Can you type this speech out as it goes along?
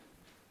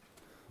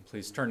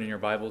Please turn in your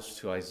Bibles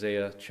to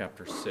Isaiah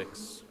chapter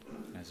 6.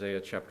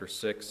 Isaiah chapter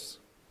 6.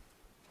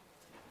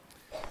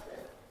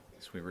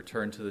 As we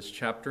return to this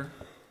chapter,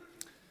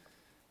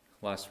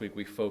 last week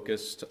we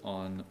focused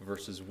on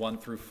verses 1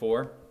 through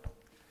 4.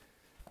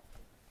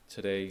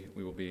 Today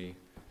we will be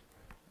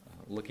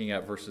looking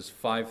at verses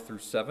 5 through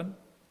 7.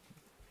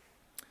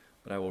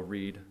 But I will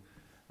read,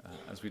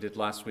 as we did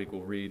last week,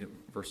 we'll read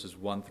verses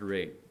 1 through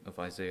 8 of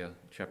Isaiah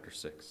chapter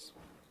 6.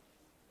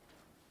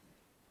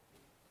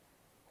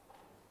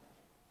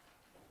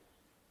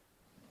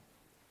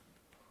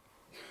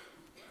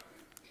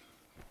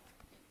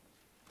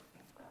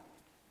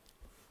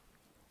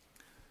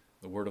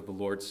 The word of the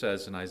Lord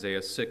says in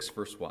Isaiah 6,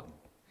 verse 1,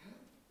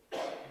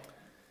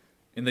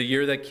 "In the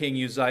year that King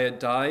Uzziah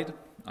died,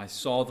 I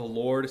saw the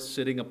Lord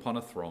sitting upon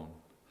a throne,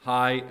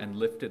 high and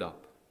lifted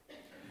up,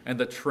 and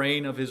the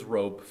train of his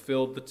robe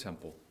filled the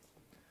temple.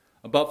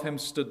 Above him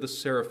stood the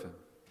seraphim.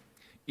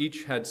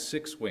 Each had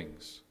 6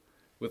 wings.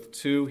 With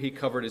 2 he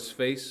covered his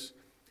face,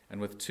 and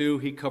with 2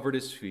 he covered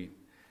his feet,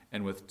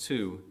 and with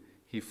 2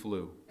 he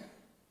flew.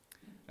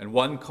 And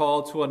one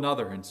called to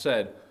another and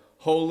said,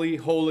 'Holy,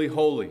 holy,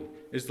 holy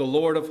is the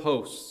Lord of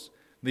hosts.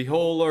 The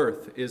whole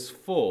earth is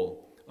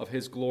full of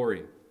his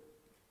glory.'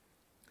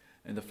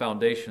 And the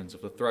foundations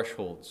of the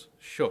thresholds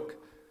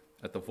shook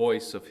at the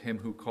voice of him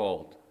who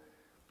called,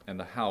 and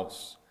the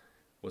house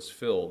was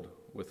filled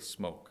with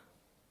smoke.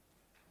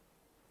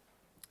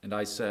 And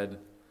I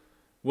said,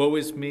 'Woe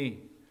is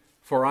me,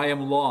 for I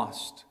am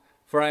lost,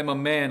 for I am a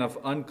man of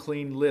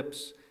unclean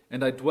lips,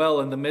 and I dwell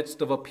in the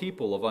midst of a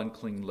people of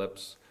unclean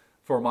lips,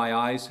 for my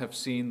eyes have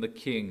seen the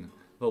King,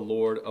 the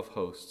Lord of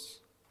hosts.'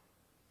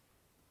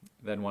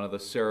 Then one of the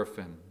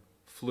seraphim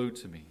flew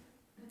to me,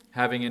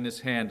 having in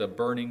his hand a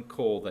burning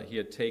coal that he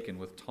had taken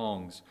with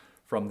tongs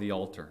from the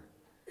altar.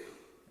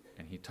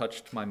 And he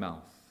touched my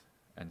mouth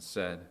and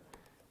said,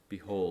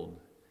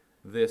 'Behold,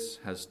 this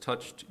has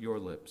touched your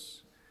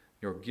lips.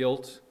 Your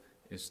guilt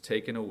is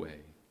taken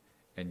away,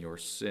 and your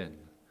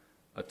sin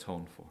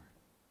atoned for.'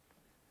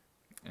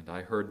 And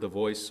I heard the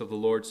voice of the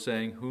Lord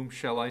saying, 'Whom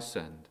shall I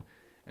send,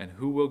 and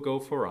who will go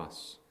for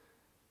us?'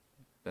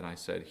 Then I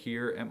said,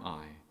 'Here am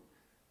I,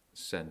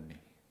 send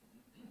me.'"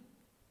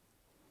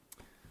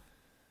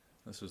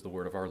 This is the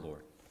word of our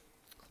Lord.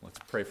 Let's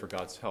pray for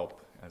God's help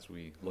as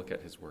we look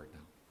at his word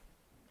now.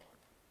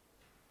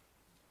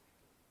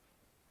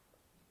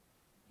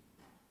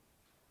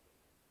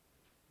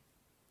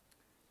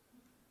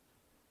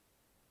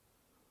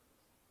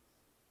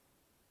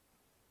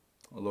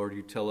 Oh Lord,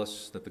 you tell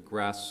us that the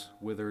grass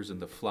withers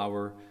and the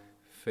flower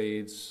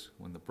fades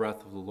when the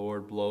breath of the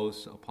Lord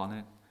blows upon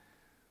it,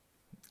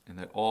 and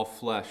that all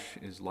flesh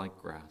is like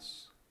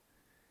grass.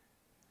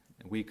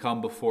 And we come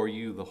before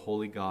you, the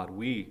holy God.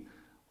 We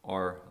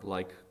are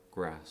like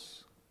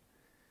grass.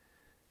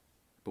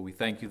 But we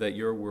thank you that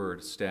your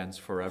word stands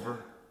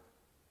forever,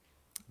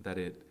 that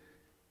it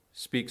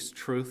speaks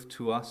truth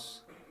to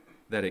us,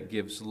 that it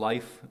gives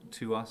life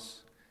to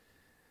us.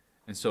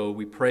 And so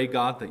we pray,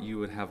 God, that you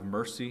would have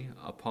mercy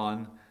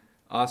upon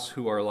us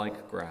who are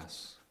like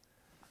grass.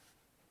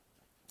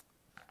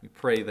 We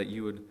pray that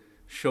you would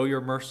show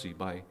your mercy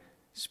by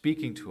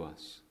speaking to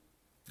us,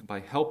 by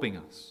helping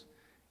us,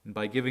 and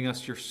by giving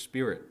us your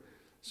Spirit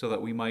so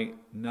that we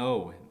might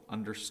know and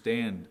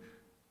understand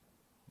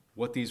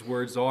what these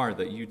words are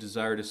that you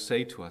desire to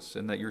say to us,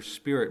 and that your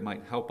Spirit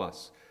might help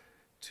us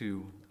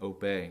to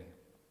obey,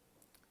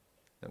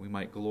 that we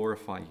might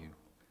glorify you.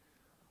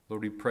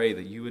 Lord, we pray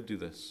that you would do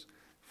this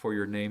for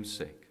your name's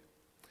sake.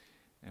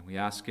 And we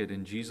ask it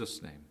in Jesus'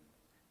 name.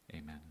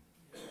 Amen.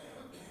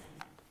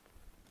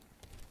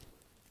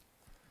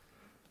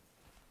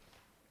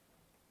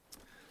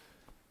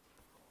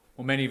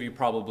 Well, many of you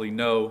probably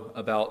know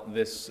about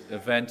this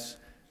event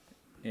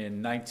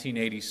in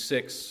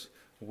 1986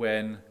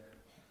 when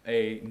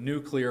a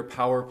nuclear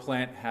power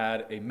plant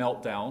had a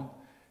meltdown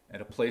at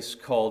a place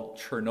called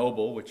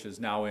Chernobyl, which is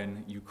now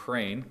in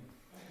Ukraine.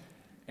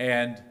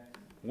 And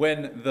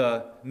when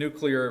the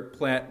nuclear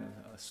plant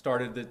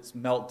started its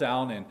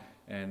meltdown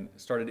and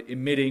started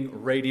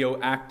emitting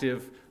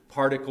radioactive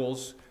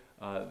particles,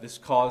 this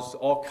caused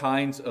all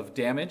kinds of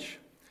damage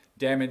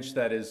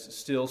that is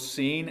still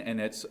seen in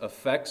its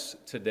effects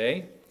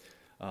today.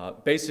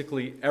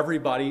 Basically,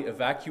 everybody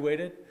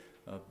evacuated.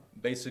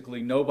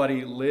 Basically,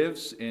 nobody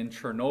lives in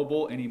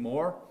Chernobyl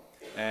anymore.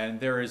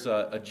 And there is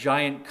a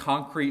giant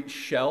concrete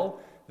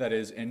shell that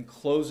is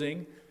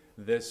enclosing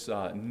this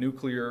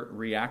nuclear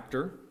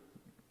reactor.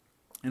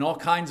 And all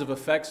kinds of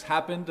effects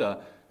happened.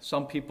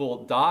 Some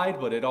people died,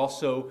 but it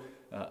also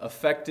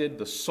affected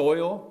the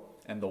soil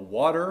and the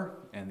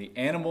water and the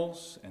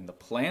animals and the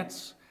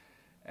plants.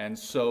 And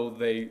so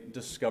they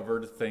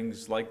discovered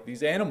things like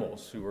these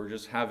animals who were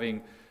just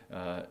having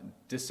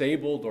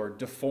disabled or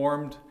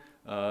deformed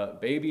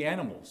baby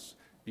animals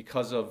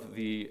because of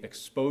the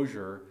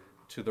exposure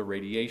to the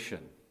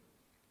radiation.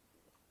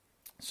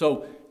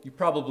 So you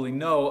probably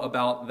know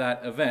about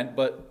that event,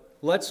 but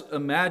let's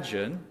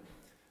imagine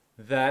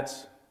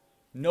that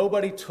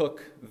nobody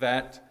took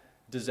that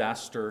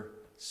disaster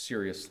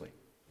seriously.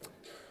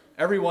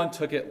 everyone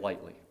took it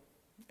lightly.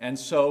 And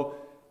so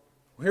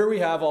here we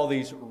have all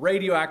these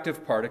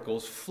radioactive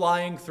particles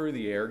flying through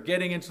the air,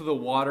 getting into the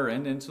water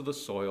and into the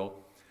soil,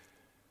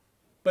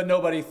 but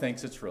nobody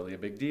thinks it's really a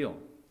big deal.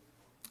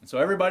 And so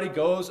everybody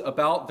goes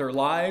about their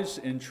lives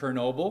in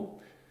Chernobyl,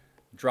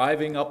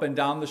 driving up and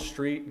down the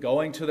street,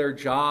 going to their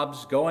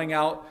jobs, going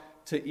out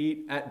to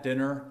eat at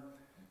dinner.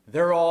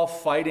 They're all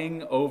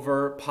fighting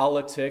over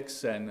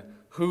politics and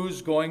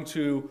who's going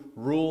to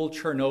rule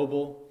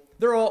Chernobyl.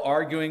 They're all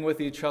arguing with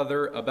each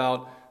other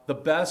about the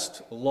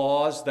best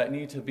laws that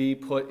need to be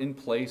put in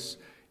place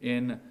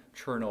in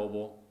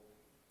Chernobyl.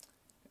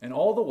 And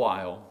all the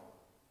while,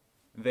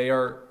 they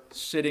are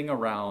sitting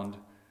around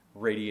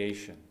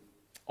radiation.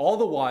 All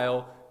the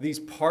while, these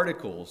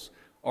particles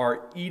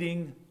are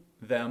eating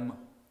them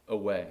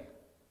away.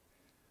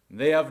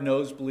 They have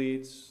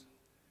nosebleeds,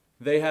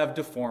 they have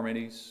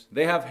deformities,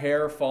 they have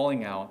hair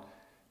falling out,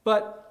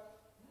 but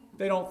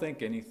they don't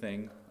think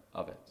anything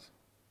of it.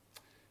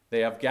 They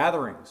have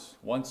gatherings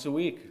once a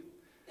week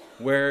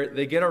where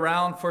they get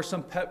around for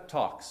some pep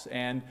talks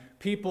and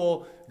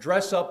people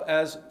dress up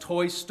as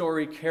Toy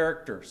Story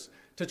characters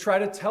to try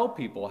to tell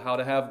people how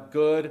to have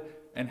good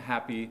and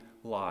happy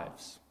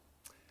lives.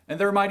 And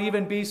there might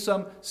even be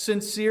some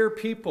sincere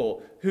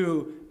people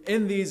who,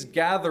 in these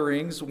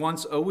gatherings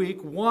once a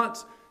week,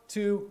 want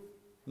to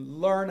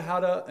learn how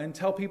to and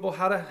tell people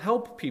how to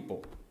help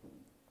people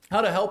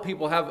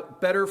have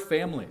better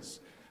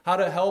families, how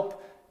to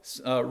help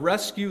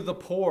rescue the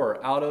poor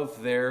out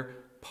of their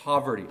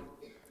poverty.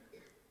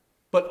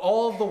 But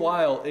all the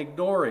while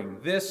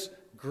ignoring this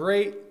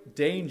great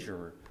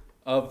danger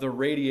of the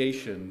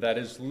radiation that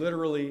is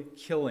literally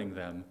killing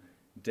them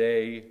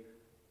day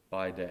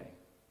by day.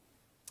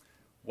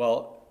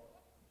 Well,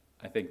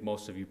 I think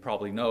most of you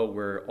probably know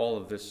where all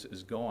of this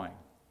is going.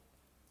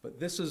 But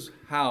this is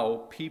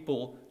how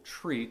people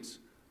treat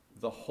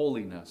the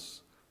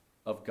holiness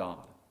of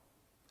God.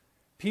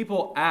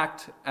 People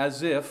act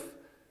as if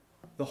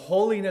the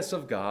holiness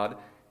of God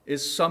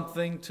is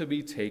something to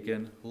be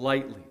taken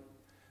lightly.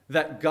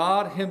 That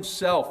God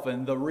himself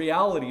and the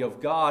reality of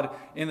God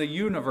in the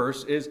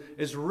universe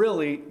is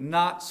really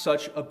not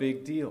such a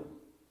big deal.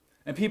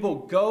 And people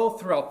go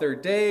throughout their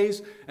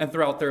days and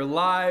throughout their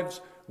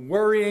lives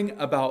worrying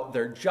about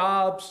their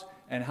jobs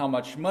and how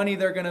much money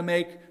they're going to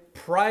make,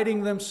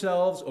 priding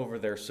themselves over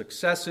their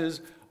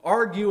successes,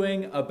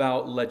 arguing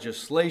about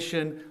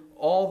legislation,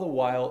 all the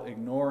while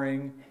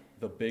ignoring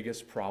the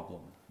biggest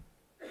problem.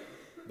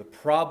 The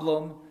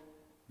problem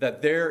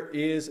that there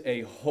is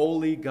a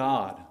holy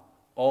God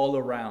all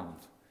around,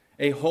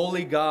 a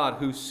holy God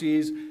who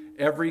sees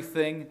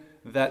everything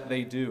that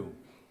they do,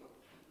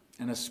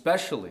 and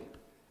especially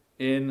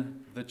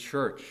in the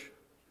church.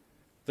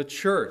 The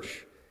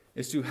church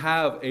is to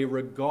have a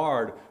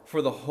regard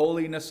for the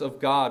holiness of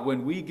God.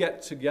 When we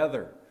get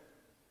together,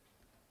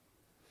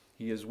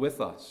 he is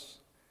with us,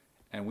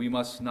 and we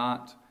must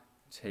not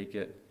take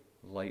it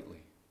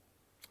lightly.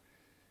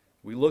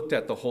 We looked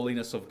at the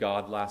holiness of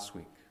God last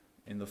week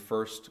in the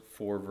first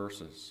 4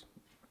 verses.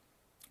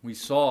 We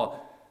saw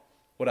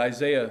what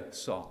Isaiah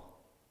saw,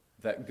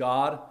 that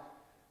God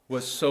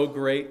was so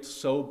great,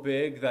 so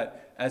big,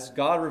 that as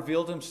God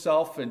revealed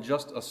himself in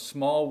just a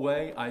small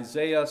way,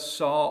 Isaiah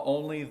saw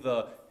only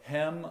the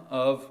hem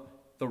of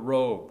the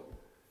robe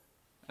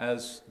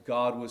as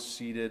God was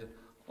seated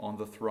on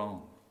the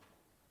throne.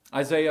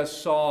 Isaiah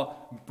saw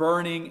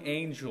burning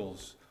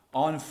angels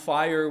on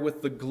fire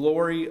with the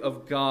glory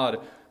of God,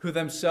 who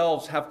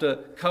themselves have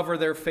to cover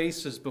their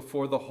faces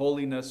before the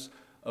holiness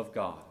of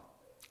God.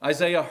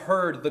 Isaiah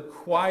heard the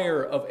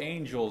choir of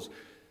angels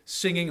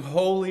singing,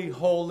 "Holy,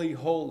 holy,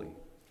 holy,"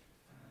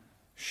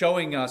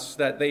 showing us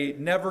that they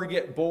never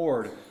get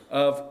bored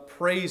of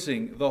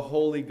praising the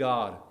holy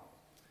God,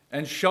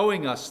 and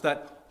showing us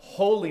that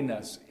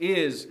holiness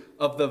is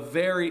of the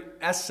very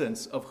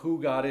essence of who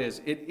God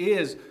is. It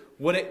is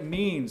what it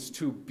means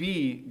to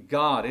be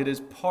God. It is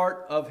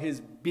part of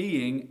his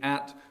being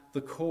at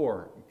the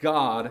core.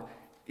 God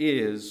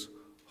is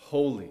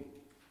holy.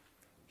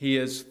 He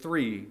is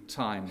 3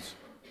 times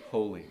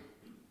holy.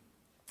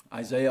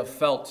 Isaiah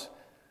felt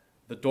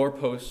the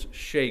doorposts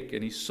shake,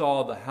 and he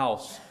saw the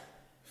house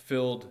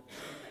filled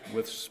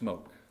with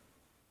smoke.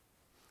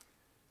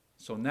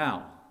 So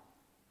now,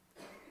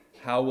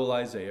 how will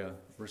Isaiah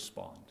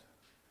respond?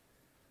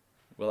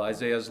 Will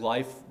Isaiah's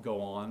life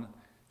go on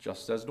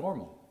just as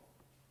normal?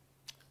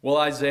 Will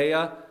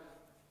Isaiah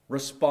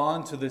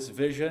respond to this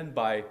vision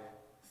by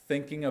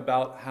thinking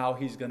about how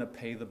he's going to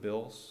pay the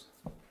bills?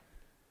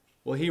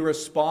 Will he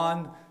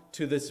respond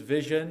to this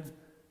vision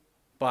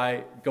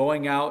by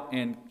going out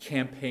and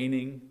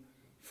campaigning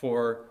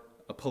for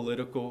a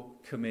political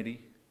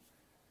committee?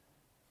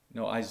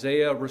 No,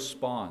 Isaiah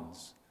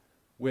responds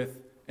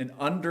with an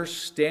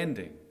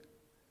understanding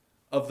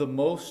of the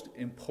most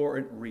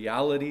important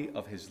reality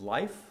of his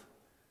life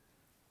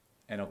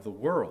and of the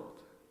world,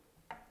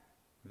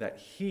 that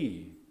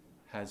he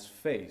has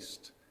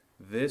faced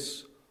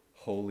this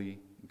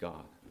holy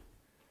God.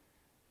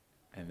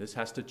 And this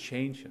has to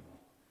change him.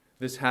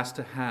 This has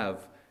to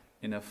have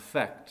an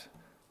effect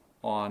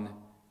on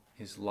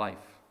his life.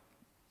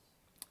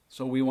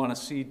 So we want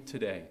to see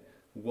today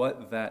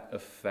what that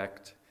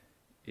effect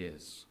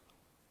is.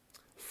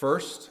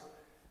 First,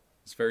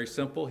 it's very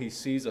simple. He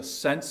sees a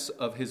sense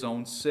of his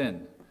own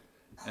sin.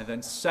 And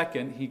then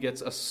second, he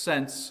gets a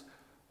sense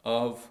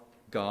of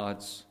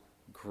God's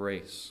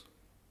grace.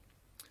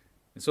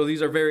 And so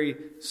these are very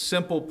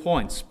simple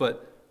points,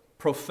 but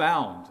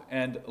profound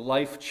and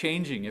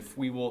life-changing if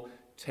we will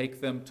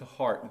take them to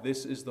heart.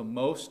 This is the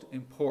most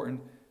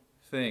important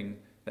thing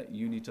that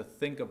you need to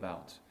think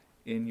about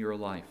in your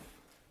life.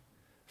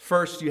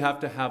 First, you have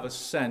to have a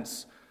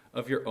sense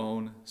of your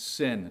own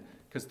sin,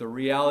 because the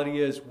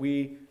reality is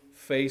we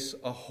face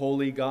a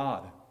holy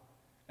God,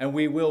 and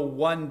we will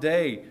one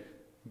day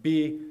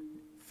be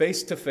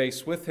face to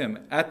face with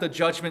him at the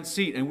judgment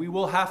seat, and we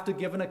will have to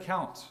give an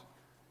account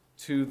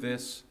to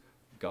this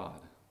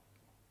God.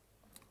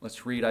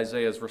 Let's read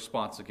Isaiah's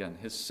response again,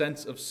 his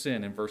sense of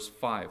sin in verse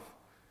 5.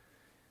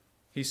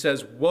 He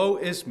says, "Woe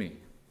is me,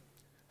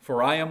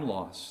 for I am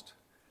lost.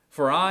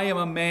 For I am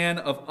a man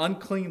of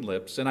unclean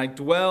lips, and I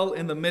dwell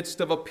in the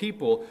midst of a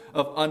people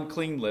of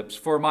unclean lips.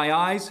 For my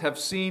eyes have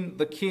seen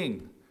the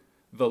King,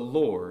 the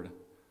Lord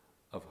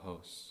of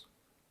hosts."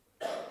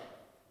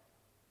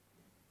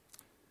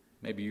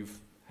 Maybe you've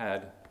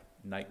had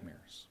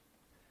nightmares.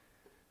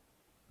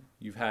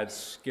 You've had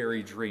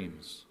scary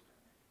dreams.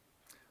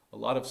 A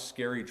lot of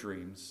scary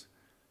dreams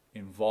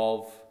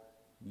involve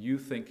you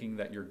thinking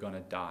that you're going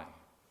to die.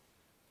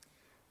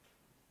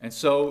 And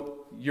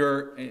so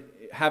you're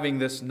having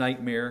this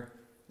nightmare.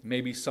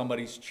 Maybe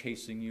somebody's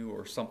chasing you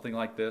or something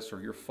like this,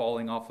 or you're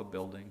falling off a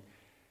building.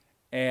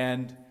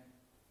 And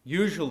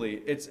usually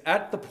it's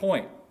at the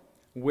point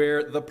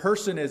where the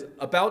person is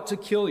about to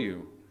kill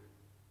you,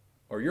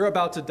 or you're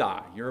about to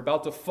die, you're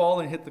about to fall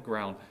and hit the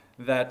ground,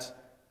 that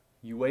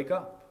you wake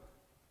up.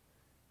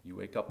 You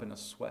wake up in a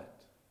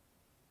sweat.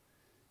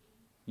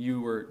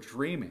 You were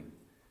dreaming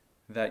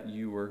that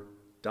you were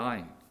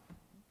dying.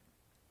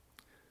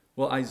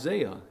 Well,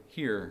 Isaiah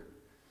here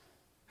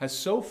has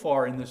so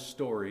far in this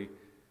story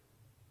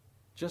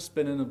just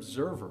been an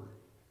observer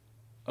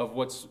of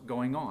what's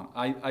going on.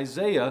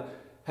 Isaiah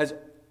has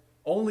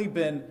only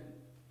been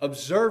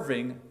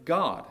observing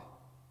God.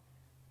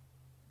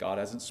 God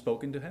hasn't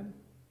spoken to him.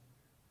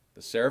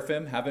 The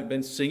seraphim haven't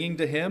been singing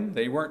to him.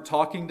 They weren't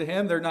talking to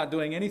him. They're not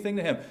doing anything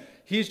to him.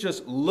 He's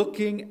just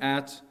looking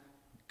at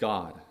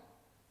God.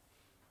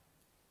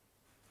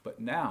 But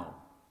now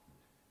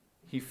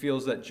he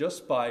feels that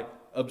just by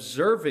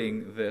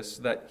observing this,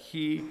 that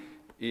he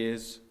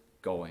is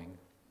going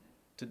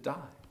to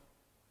die.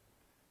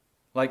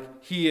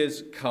 Like he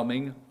is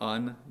coming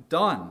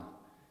undone.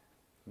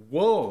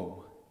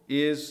 Woe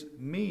is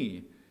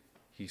me,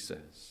 he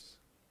says.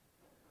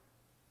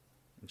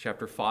 In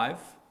chapter 5,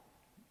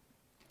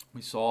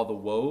 we saw the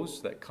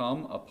woes that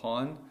come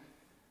upon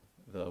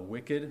the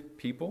wicked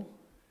people.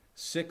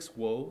 6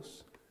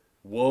 woes.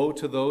 Woe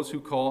to those who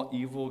call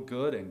evil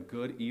good and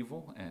good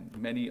evil, and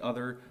many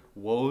other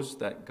woes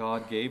that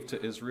God gave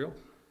to Israel.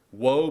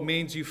 Woe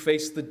means you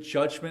face the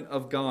judgment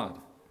of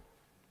God.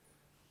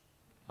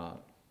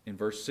 In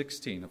verse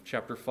 16 of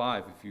chapter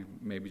 5, if you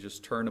maybe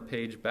just turn a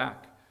page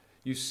back,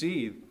 you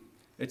see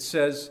it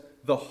says,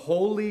 "The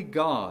holy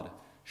God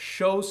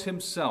shows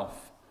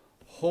himself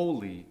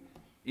holy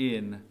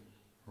in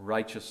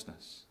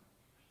righteousness."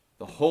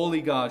 The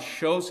holy God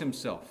shows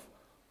himself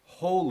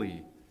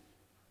holy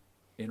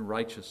in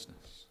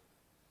righteousness.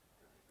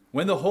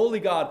 When the holy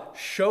God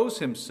shows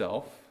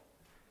himself,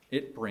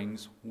 it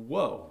brings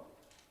woe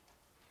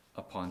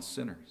upon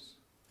sinners.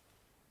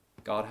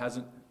 God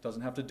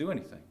doesn't have to do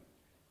anything.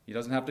 He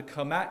doesn't have to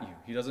come at you.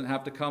 He doesn't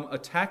have to come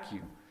attack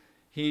you.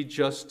 He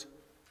just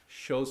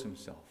shows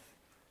himself.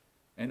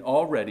 And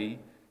already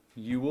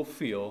you will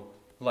feel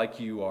like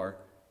you are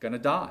going to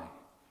die.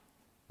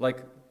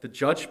 Like the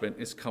judgment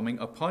is coming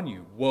upon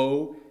you.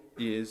 Woe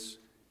is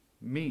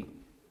me.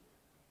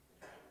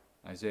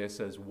 Isaiah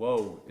says,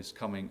 woe is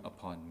coming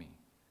upon me.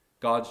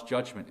 God's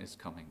judgment is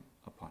coming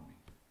upon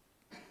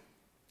me.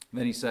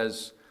 Then he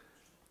says,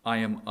 I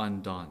am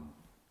undone.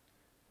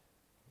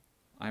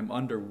 I am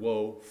under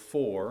woe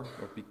for,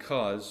 or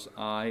because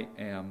I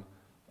am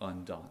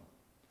undone.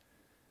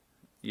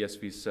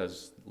 ESV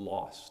says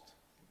lost.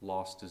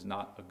 Lost is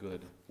not a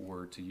good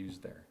word to use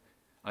there.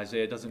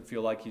 Isaiah doesn't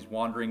feel like he's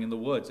wandering in the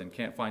woods and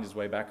can't find his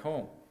way back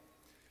home.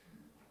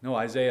 No,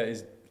 Isaiah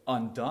is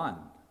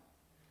undone.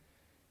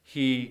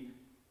 He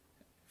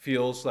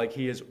feels like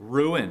he is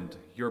ruined,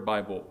 your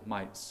Bible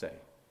might say.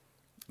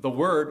 The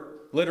word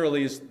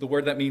literally is the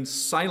word that means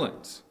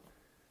silent.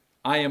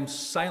 I am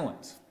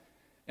silent.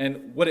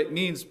 And what it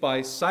means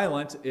by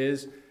silent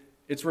is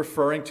it's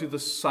referring to the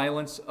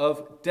silence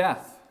of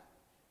death.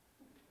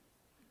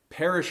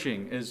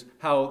 Perishing is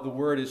how the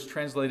word is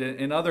translated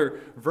in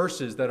other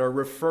verses that are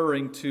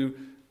referring to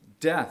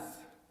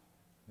death.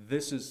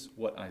 This is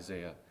what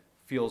Isaiah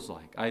feels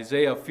like.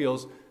 Isaiah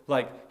feels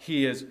like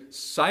he is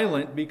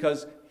silent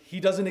because he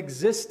doesn't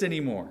exist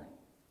anymore.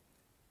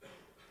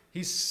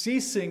 He's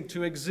ceasing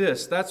to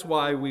exist. That's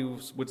why we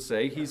would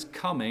say he's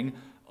coming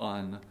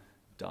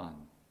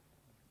undone.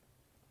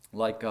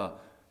 like a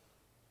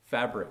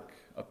fabric,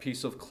 a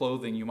piece of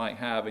clothing you might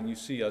have, and you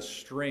see a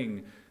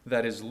string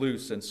that is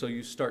loose, and so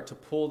you start to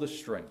pull the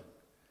string.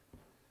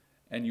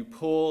 And you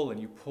pull and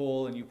you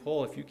pull and you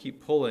pull. If you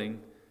keep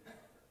pulling,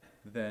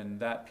 then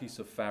that piece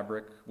of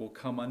fabric will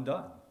come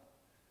undone.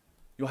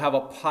 You'll have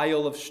a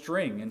pile of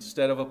string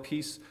instead of a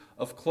piece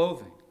of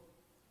clothing.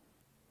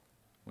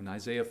 When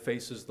Isaiah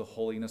faces the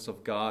holiness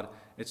of God,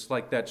 it's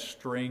like that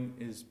string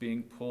is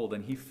being pulled,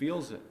 and he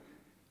feels it.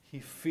 He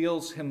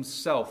feels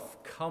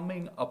himself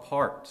coming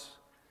apart.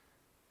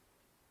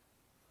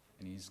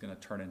 And he's going to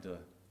turn into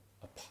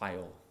a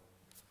pile.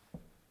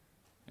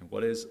 And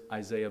what is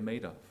Isaiah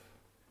made of?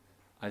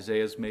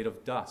 Isaiah is made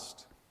of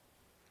dust.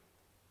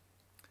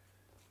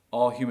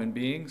 All human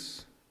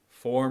beings,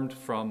 formed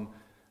from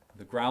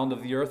the ground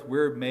of the earth,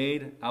 we're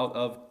made out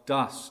of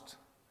dust.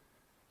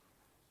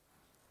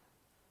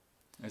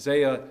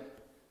 Isaiah,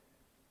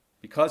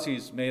 because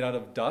he's made out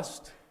of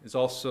dust, is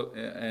also,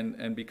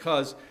 and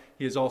because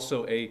he is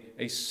also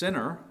a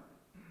sinner,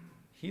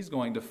 he's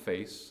going to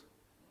face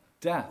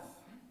death.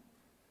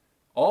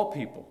 All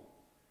people.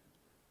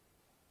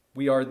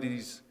 We are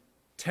these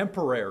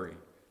temporary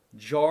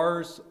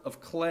jars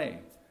of clay,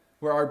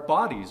 where our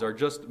bodies are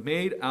just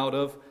made out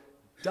of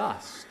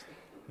dust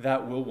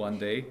that will one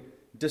day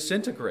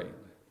disintegrate.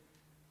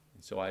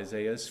 And so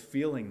Isaiah is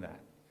feeling that.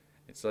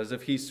 It's as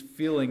if he's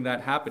feeling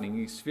that happening.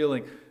 He's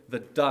feeling the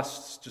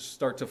dust just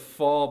start to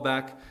fall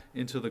back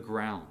into the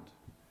ground.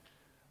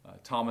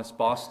 Thomas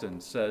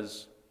Boston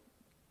says,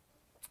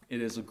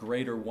 "It is a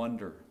greater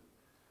wonder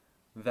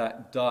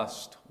that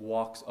dust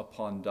walks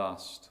upon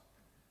dust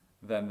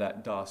than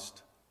that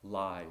dust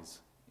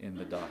lies in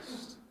the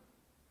dust."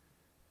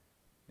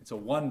 It's a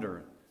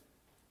wonder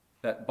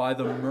that by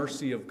the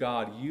mercy of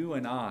God, you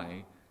and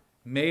I,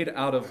 made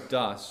out of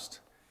dust,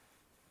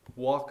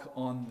 walk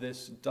on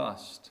this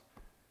dust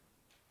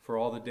for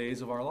all the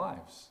days of our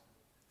lives,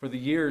 for the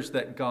years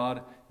that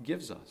God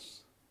gives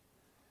us.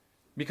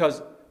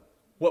 Because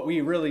what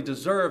we really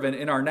deserve, and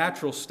in our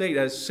natural state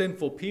as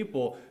sinful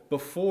people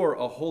before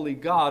a holy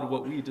God,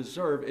 what we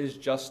deserve is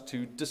just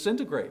to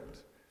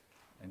disintegrate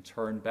and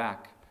turn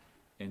back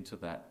into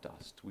that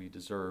dust. We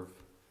deserve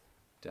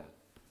death.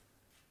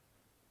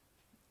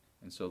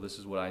 And so this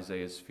is what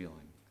Isaiah is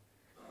feeling.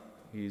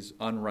 He's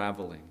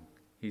unraveling.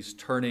 He's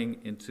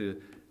turning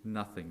into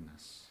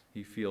nothingness.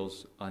 He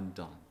feels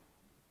undone.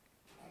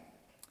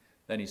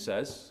 Then he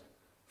says,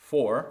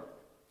 "For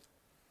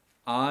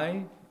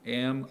I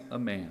am a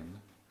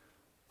man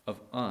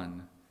of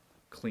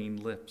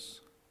unclean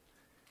lips,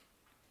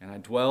 and I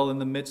dwell in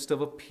the midst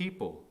of a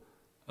people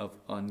of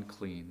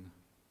unclean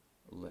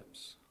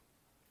lips."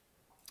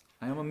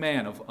 I am a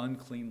man of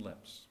unclean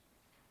lips.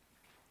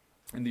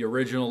 In the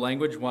original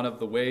language, one of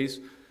the ways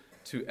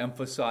to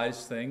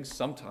emphasize things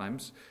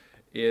sometimes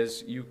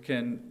is you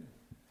can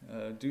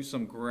do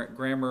some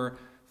grammar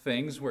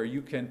things where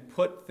you can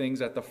put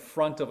things at the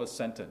front of a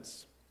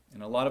sentence.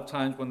 And a lot of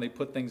times when they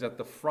put things at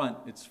the front,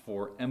 it's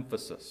for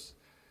emphasis.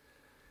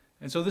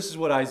 And so this is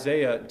what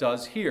Isaiah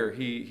does here.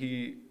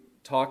 He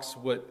talks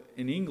what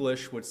in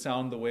English would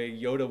sound the way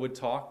Yoda would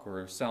talk,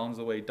 or sounds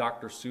the way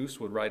Dr. Seuss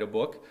would write a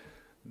book,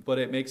 but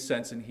it makes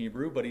sense in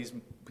Hebrew, but he's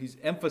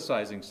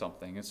emphasizing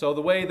something. And so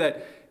the way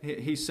that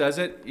he says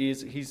it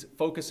is he's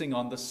focusing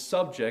on the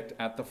subject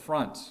at the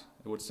front.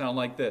 It would sound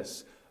like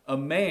this: "A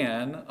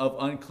man of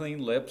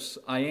unclean lips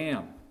I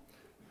am.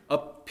 A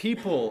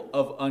people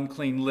of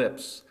unclean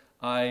lips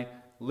I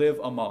live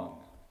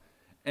among.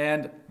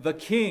 And the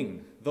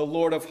King, the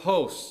Lord of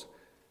hosts,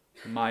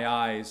 my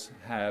eyes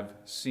have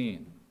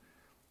seen."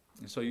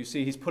 And so you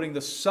see, he's putting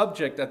the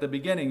subject at the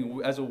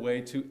beginning as a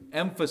way to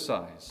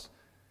emphasize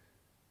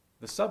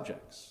the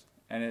subjects.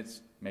 And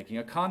it's making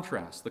a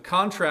contrast. The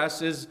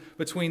contrast is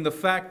between the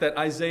fact that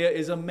Isaiah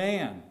is a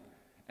man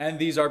and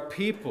these are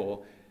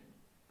people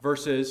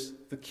versus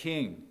the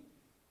king.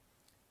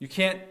 You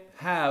can't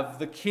have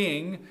the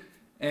king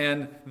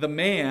and the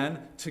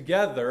man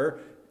together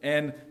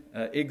and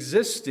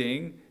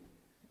existing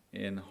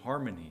in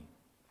harmony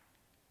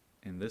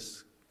in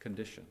this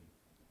condition,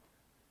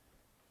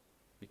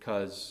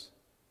 because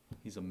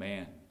he's a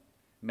man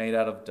made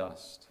out of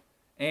dust,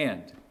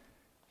 and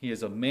he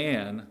is a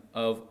man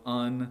of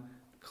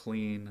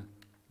unclean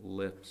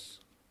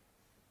lips.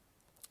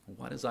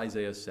 Why does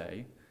Isaiah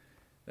say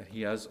that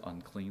he has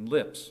unclean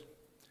lips?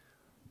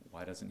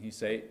 Why doesn't he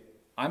say,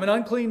 "I'm an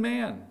unclean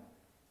man,"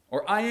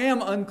 or "I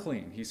am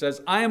unclean"? He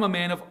says, "I am a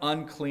man of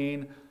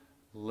unclean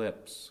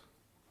lips."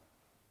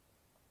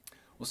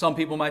 Well, some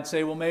people might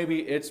say, well,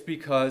 maybe it's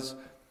because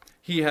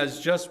he has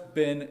just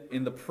been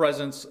in the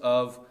presence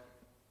of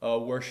a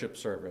worship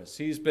service.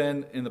 He's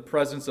been in the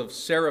presence of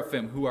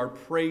seraphim who are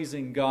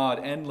praising God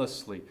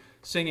endlessly,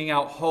 singing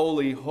out,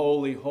 "Holy,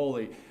 holy,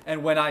 holy."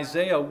 And when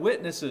Isaiah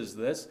witnesses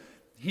this,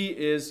 he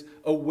is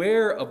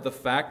aware of the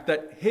fact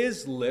that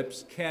his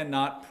lips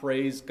cannot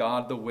praise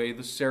God the way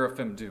the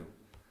seraphim do,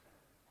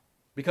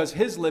 because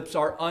his lips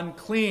are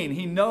unclean.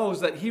 He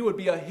knows that he would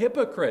be a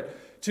hypocrite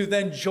to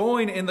then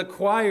join in the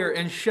choir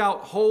and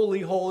shout, "Holy,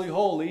 holy,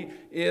 holy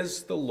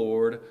is the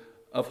Lord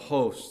of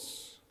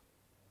hosts."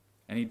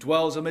 And he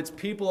dwells amidst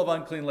people of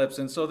unclean lips.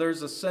 And so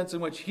there's a sense in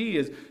which he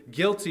is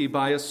guilty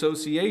by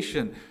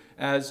association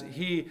as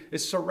he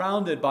is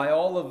surrounded by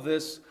all of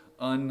this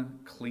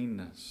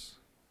uncleanness.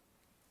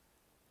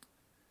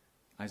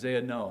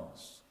 Isaiah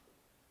knows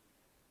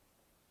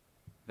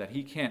that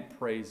he can't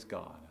praise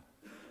God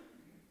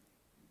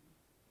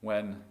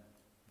when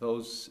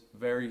those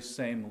very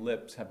same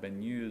lips have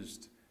been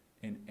used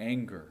in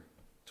anger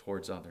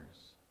towards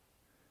others.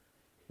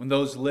 When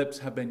those lips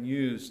have been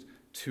used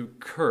to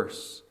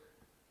curse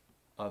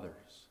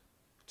others,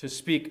 to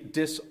speak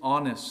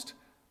dishonest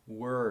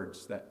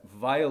words that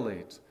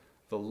violate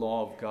the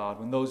law of God,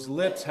 when those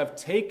lips have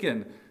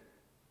taken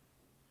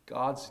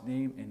God's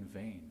name in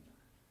vain,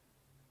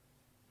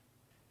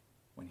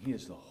 when he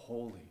is the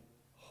holy,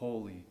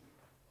 holy,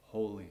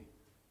 holy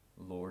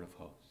Lord of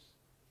hosts.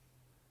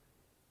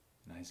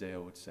 And Isaiah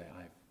would say,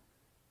 I've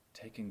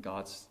taken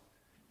God's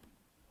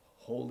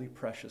holy,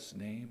 precious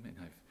name and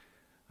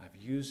I've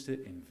used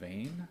it in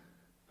vain.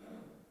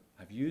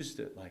 I've used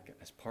it like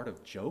as part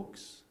of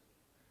jokes.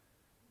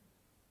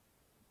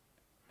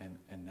 And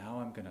now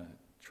I'm going to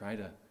try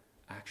to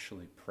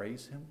actually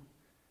praise him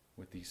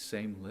with these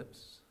same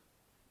lips.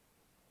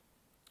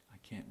 I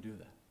can't do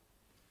that.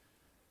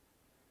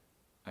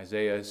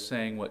 Isaiah is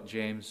saying what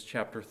James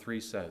chapter 3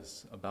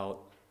 says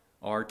about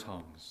our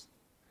tongues,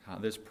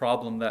 this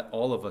problem that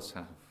all of us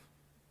have.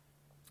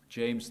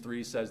 James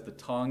 3 says the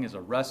tongue is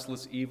a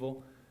restless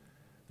evil.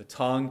 The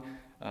tongue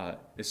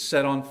is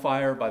set on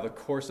fire by the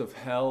course of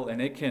hell,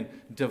 and it can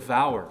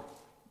devour.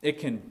 It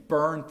can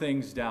burn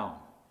things down.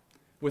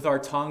 With our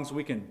tongues,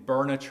 we can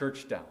burn a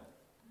church down.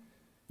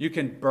 You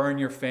can burn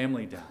your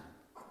family down.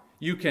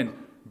 You can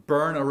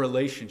burn a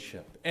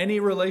relationship. Any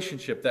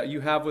relationship that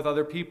you have with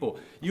other people,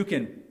 you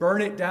can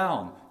burn it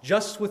down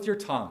just with your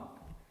tongue.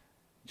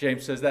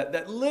 James says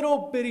that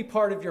little bitty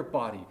part of your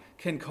body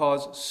can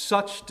cause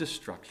such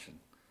destruction.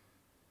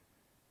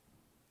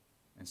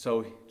 And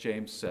so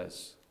James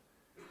says,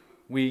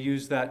 we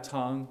use that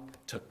tongue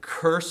to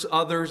curse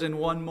others in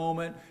one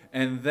moment,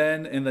 and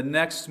then in the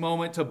next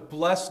moment to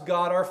bless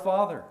God our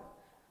Father.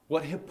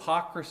 What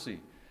hypocrisy,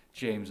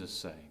 James is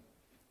saying.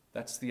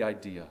 That's the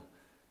idea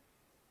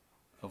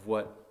of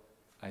what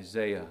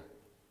Isaiah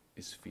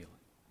is feeling.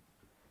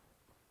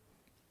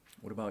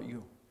 What about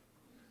you?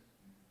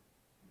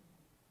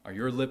 Are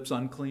your lips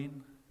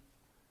unclean?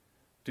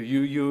 Do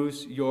you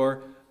use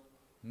your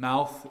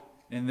mouth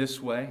in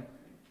this way?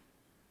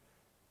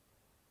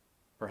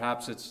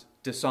 Perhaps it's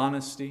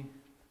dishonesty,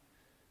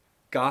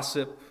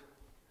 gossip,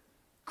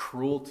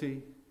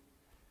 cruelty,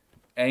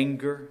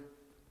 anger.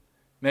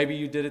 Maybe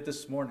you did it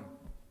this morning.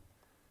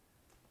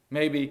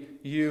 Maybe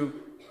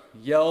you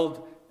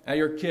yelled at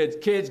your kids,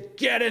 "Kids,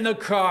 get in the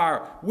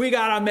car. We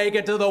got to make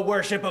it to the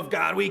worship of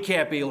God. We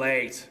can't be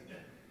late."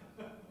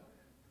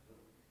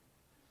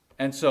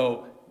 And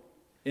so,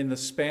 in the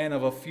span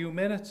of a few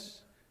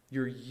minutes,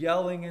 you're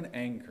yelling in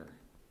anger.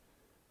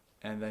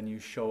 And then you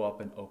show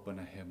up and open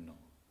a hymnal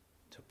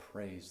to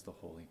praise the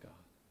holy God.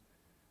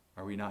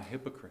 Are we not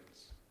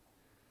hypocrites?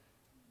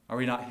 Are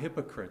we not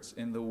hypocrites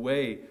in the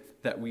way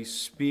that we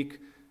speak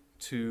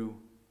to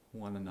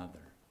one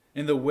another?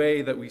 In the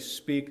way that we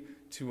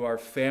speak to our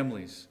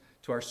families,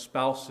 to our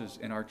spouses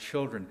and our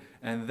children,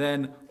 and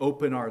then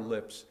open our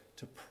lips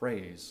to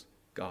praise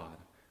God?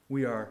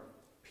 We are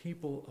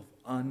people of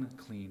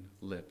unclean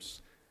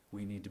lips.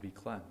 We need to be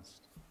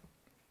cleansed.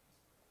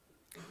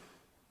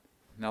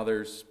 Now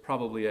there's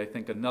probably, I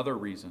think, another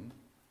reason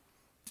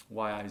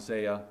why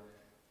Isaiah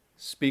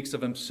speaks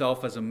of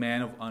himself as a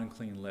man of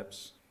unclean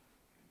lips.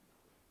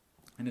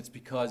 And it's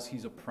because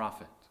he's a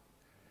prophet.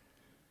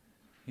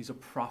 He's a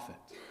prophet.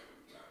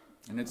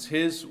 And it's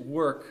his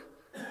work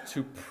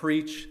to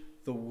preach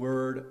the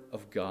word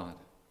of God,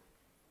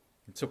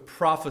 and to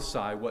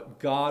prophesy what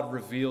God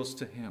reveals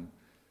to him.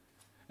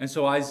 And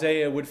so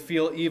Isaiah would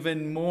feel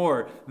even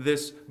more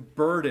this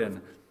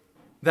burden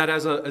that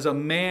as a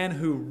man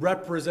who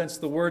represents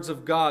the words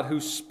of God, who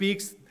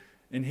speaks,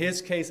 in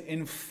his case,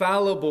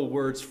 infallible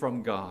words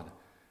from God,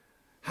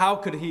 how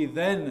could he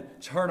then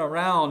turn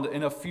around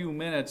in a few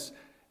minutes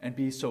and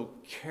be so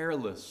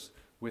careless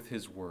with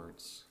his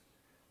words?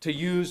 To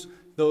use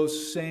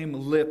those same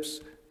lips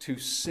to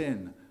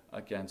sin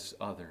against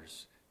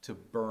others, to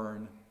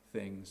burn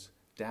things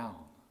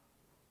down.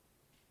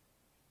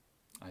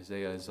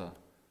 Isaiah is a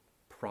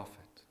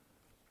prophet.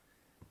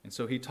 And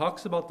so he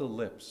talks about the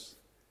lips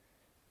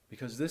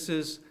because this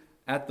is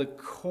at the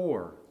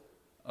core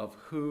of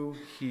who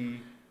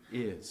he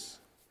is.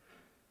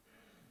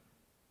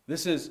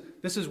 This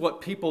is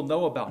what people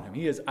know about him.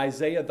 He is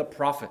Isaiah the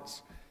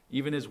prophet.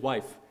 Even his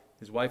wife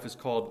is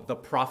called the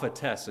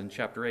prophetess in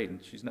chapter 8.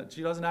 And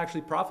she doesn't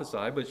actually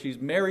prophesy, but she's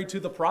married to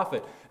the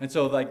prophet. And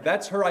so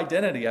that's her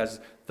identity as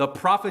the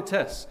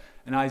prophetess.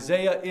 And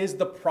Isaiah is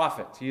the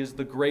prophet. He is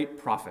the great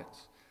prophet.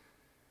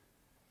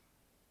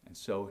 And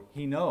so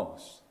he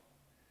knows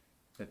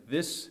that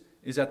this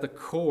is at the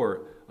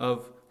core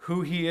of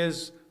who he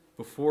is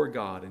before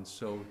God. And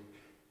so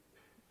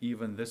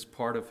even this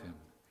part of him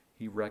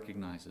he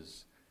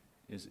recognizes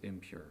is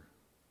impure.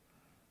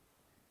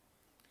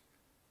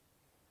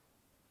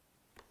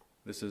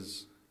 This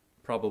is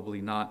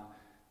probably not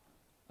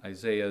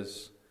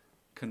Isaiah's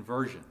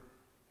conversion.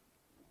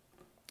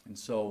 And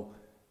so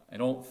I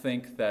don't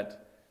think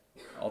that,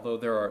 although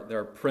there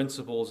are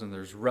principles and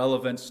there's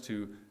relevance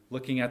to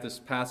looking at this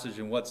passage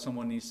and what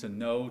someone needs to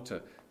know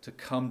to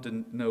come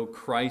to know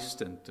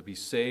Christ and to be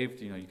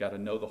saved, you got to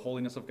know the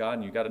holiness of God,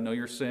 and you got to know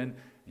your sin,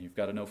 and you've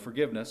got to know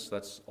forgiveness.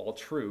 That's all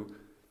true.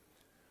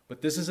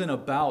 But this isn't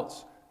about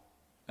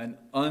an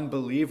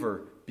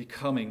unbeliever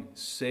becoming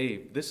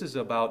saved. This is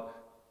about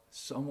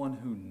someone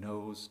who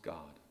knows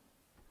God,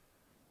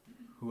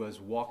 who has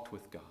walked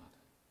with God,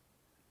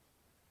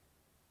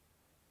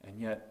 and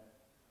yet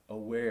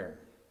aware,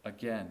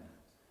 again,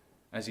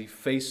 as he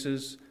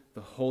faces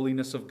the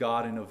holiness of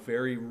God in a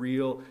very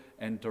real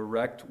and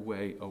direct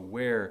way,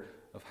 aware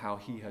of how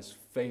he has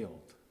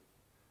failed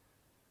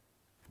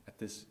at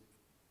this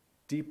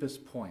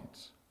deepest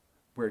point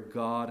where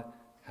God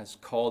has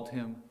called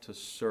him to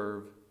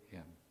serve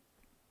him.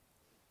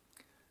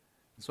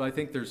 And so I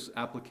think there's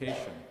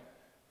application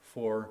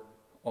for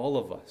all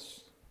of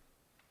us,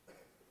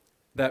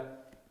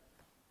 that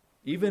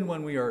even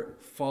when we are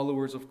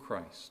followers of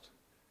Christ,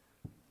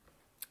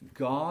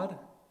 God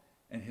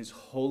and his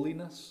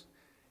holiness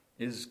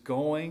is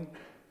going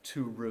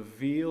to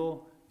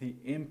reveal the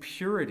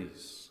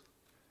impurities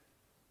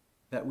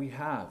that we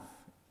have.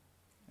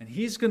 And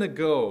he's going to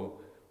go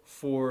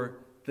for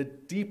the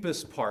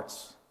deepest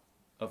parts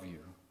of you,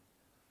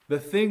 the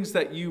things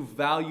that you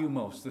value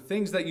most, the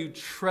things that you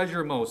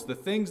treasure most, the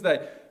things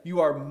that you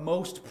are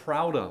most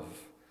proud of.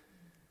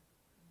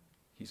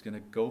 He's going to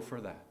go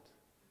for that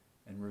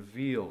and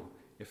reveal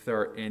if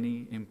there are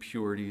any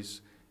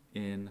impurities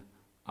in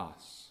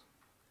us.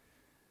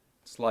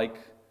 It's like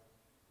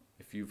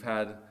if you've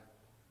had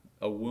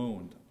a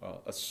wound,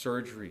 a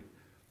surgery,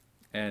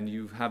 and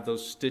you have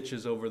those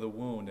stitches over the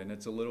wound and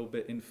it's a little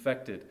bit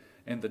infected,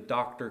 and the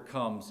doctor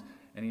comes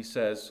and he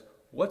says,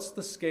 "What's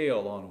the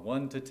scale on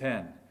 1 to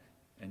 10?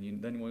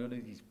 And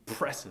then he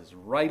presses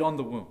right on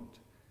the wound.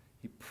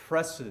 He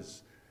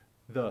presses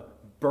the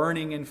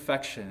burning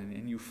infection,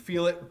 and you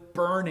feel it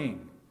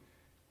burning.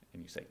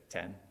 And you say,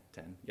 10,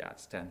 10, yeah,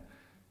 it's 10.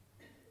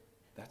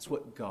 That's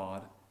what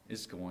God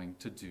is going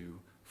to do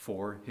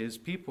for his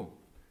people.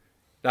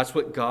 That's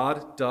what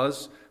God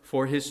does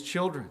for his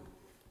children.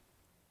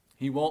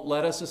 He won't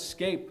let us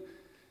escape.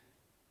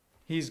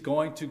 He's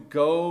going to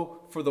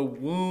go for the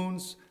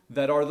wounds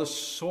that are the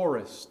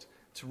sorest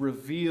to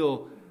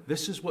reveal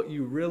this is what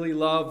you really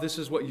love, this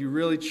is what you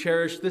really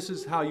cherish, this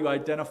is how you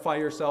identify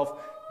yourself,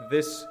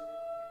 this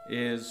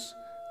is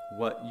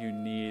what you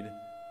need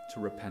to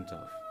repent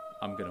of.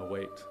 I'm going to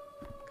wait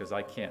because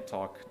I can't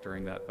talk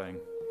during that thing,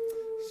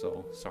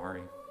 so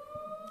sorry.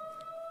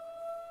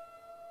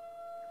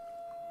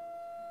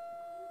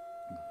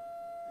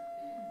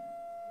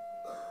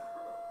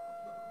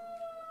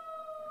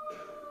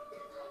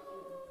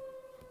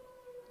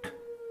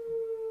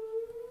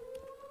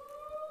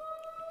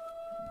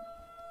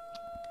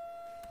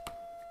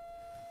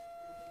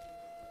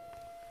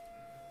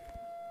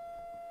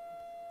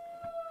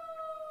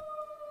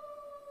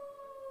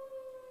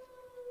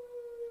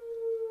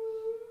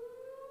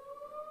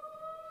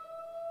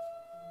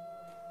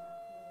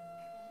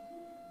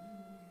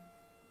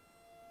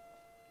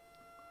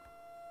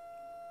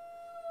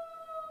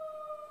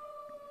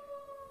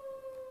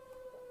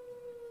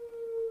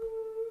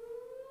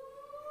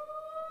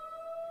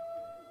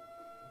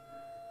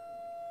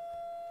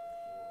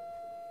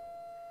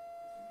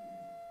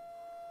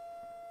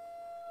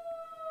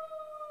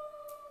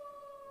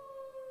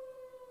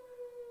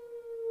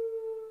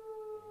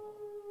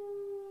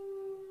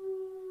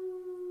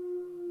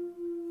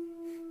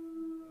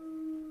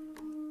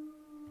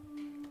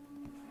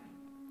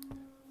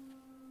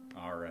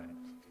 All right.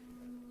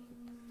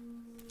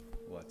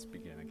 Let's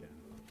begin again.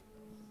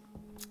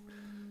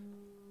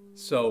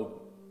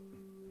 So,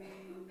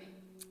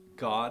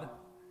 God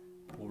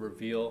will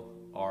reveal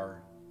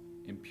our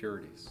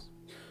impurities.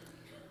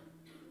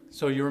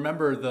 So you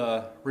remember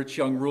the rich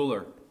young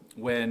ruler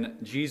when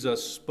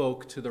Jesus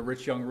spoke to the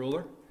rich young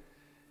ruler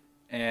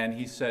and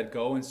he said,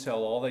 "Go and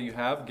sell all that you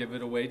have, give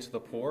it away to the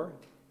poor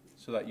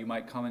so that you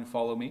might come and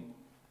follow me."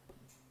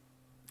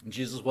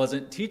 Jesus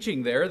wasn't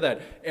teaching there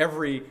that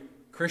every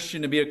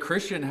Christian to be a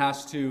Christian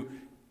has to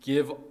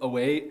give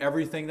away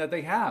everything that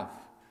they have.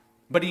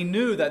 But he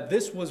knew that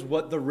this was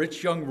what the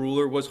rich young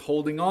ruler was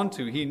holding on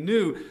to. He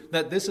knew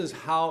that this is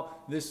how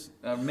this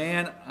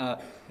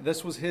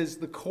this was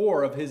the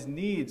core of his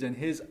needs and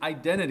his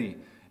identity.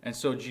 And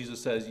so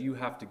Jesus says, you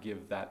have to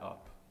give that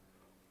up.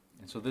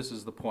 And so this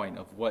is the point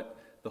of what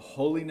the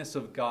holiness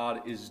of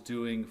God is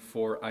doing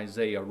for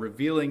Isaiah,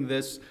 revealing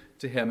this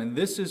to him. And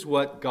this is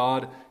what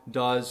God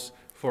does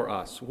for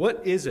us.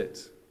 What is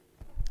it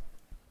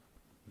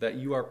that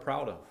you are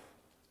proud of?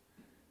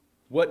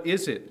 What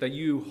is it that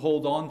you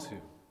hold on to?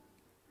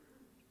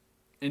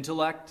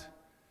 Intellect,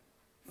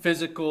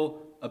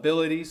 physical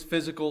abilities,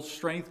 physical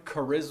strength,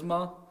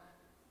 charisma,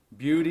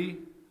 beauty,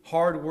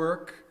 hard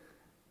work,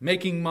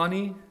 making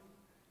money,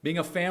 being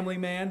a family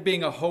man,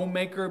 being a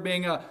homemaker,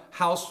 being a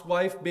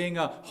housewife, being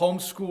a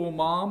homeschool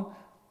mom.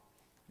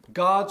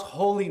 God's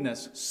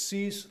holiness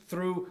sees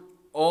through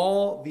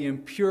all the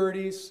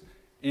impurities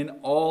in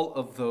all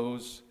of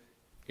those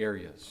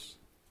areas.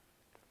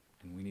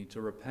 And we need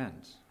to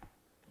repent.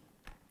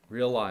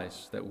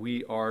 Realize that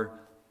we are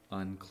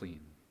unclean.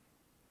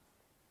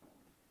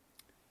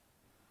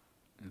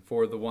 And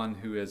for the one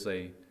who is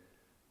an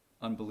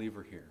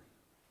unbeliever here,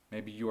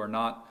 maybe you are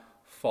not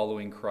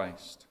following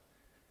Christ.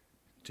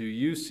 Do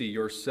you see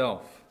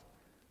yourself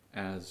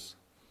as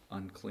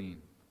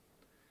unclean?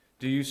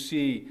 Do you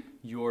see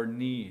your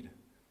need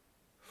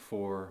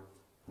for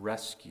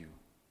rescue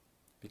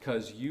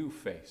because you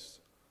face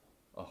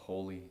a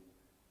holy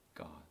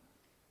God?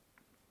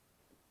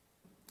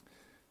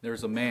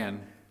 There's a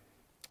man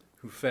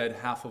who fed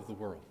half of the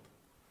world.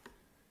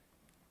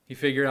 He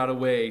figured out a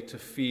way to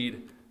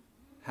feed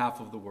half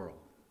of the world.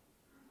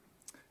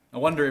 I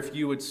wonder if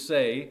you would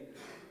say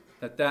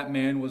that that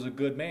man was a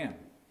good man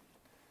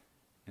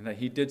and that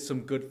he did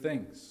some good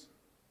things.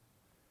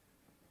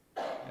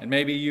 And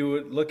maybe you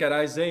would look at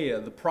Isaiah,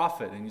 the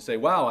prophet, and you say,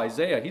 wow,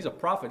 Isaiah, he's a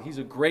prophet. He's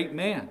a great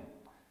man.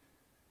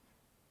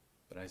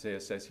 But Isaiah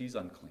says he's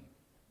unclean.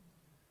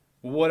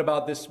 Well, what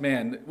about this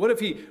man? What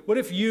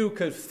if you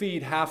could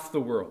feed half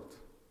the world?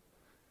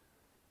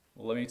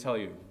 Well, let me tell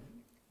you.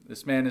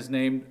 This man is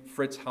named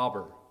Fritz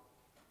Haber.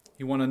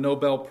 He won a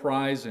Nobel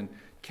Prize in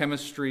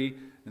chemistry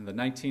in the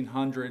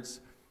 1900s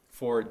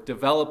for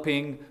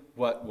developing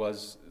what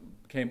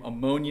became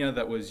ammonia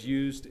that was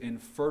used in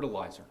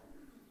fertilizer.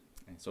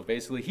 And so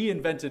basically he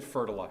invented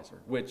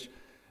fertilizer, which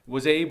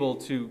was able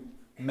to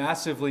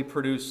massively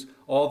produce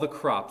all the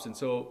crops. And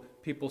so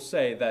people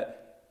say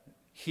that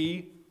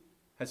he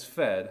has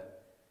fed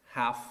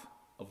half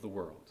of the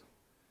world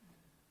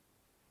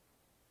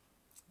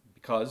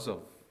because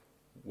of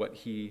what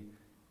he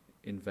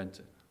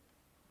invented.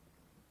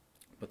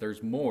 But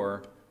there's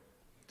more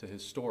to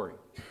his story.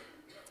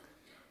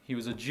 He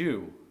was a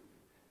Jew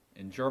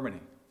in Germany.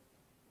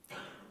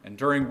 And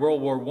during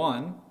World War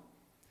I,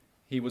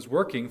 he was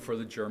working for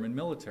the German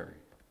military.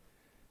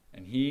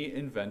 And he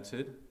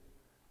invented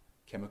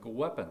chemical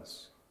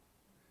weapons.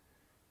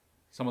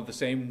 Some of the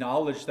same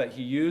knowledge that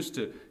he used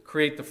to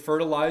create the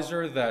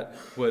fertilizer that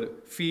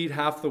would feed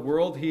half the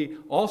world, he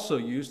also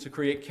used to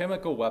create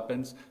chemical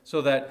weapons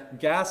so that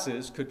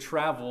gases could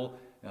travel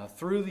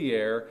through the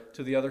air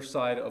to the other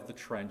side of the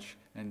trench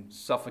and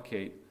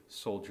suffocate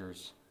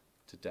soldiers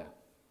to death.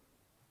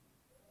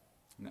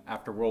 And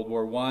after World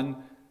War I,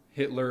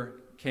 Hitler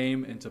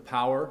came into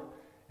power,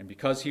 and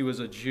because he was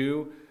a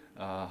Jew,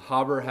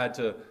 Haber had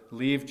to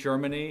leave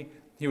Germany.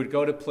 He would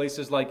go to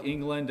places like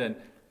England, and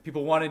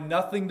people wanted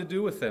nothing to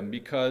do with him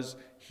because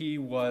he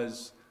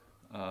was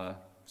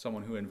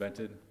someone who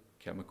invented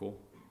chemical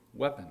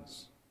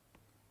weapons.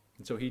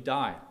 And so he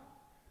died.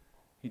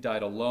 He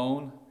died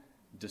alone,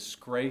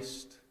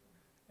 disgraced,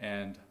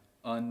 and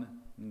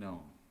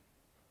unknown.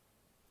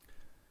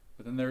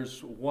 But then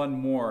there's one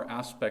more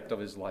aspect of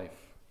his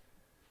life,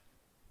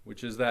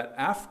 which is that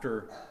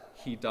after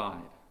he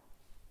died,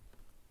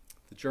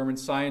 the German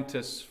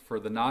scientists for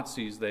the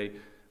Nazis, they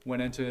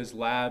went into his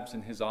labs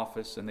in his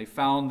office, and they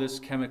found this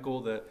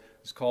chemical that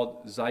is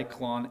called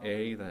Zyklon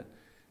A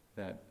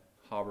that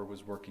Haber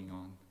was working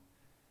on.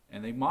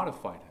 And they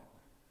modified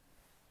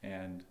it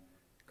and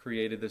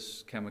created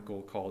this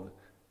chemical called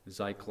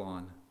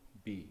Zyklon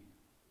B.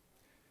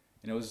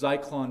 And it was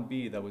Zyklon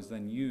B that was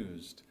then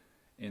used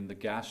in the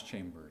gas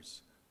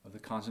chambers of the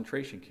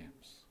concentration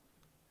camps.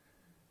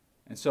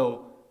 And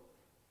so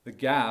the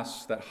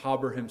gas that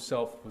Haber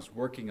himself was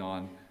working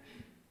on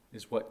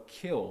is what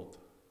killed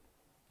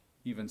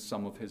even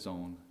some of his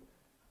own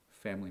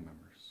family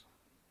members.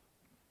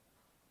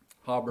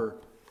 Haber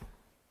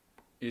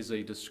is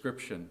a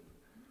description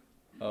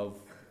of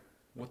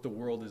what the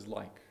world is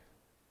like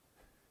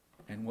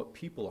and what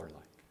people are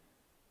like.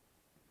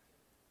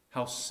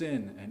 How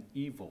sin and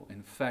evil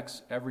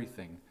infects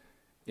everything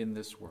in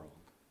this world.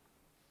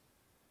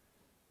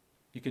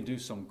 You can do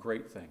some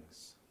great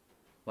things,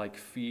 like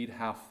feed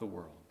half the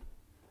world,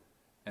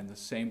 and the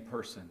same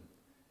person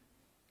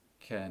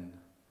can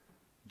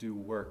do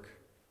work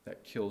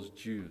that kills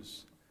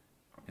Jews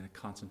in a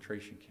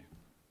concentration camp,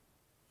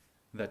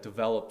 that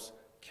develops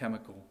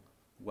chemical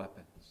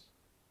weapons.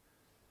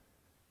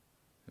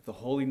 If the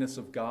holiness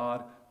of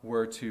God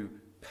were to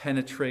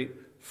penetrate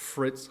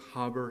Fritz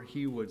Haber,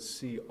 he would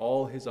see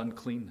all his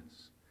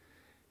uncleanness.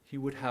 He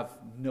would have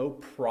no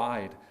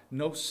pride,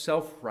 no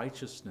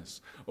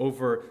self-righteousness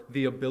over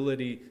the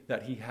ability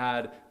that he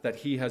had, that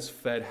he has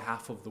fed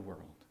half of the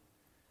world.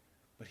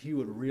 But he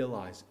would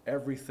realize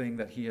everything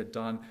that he had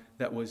done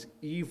that was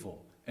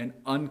evil and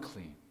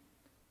unclean.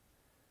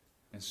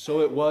 And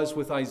so it was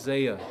with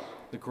Isaiah,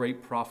 the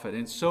great prophet.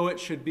 And so it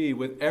should be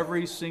with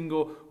every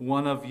single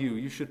one of you.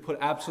 You should put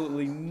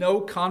absolutely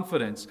no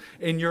confidence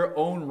in your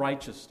own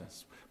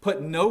righteousness.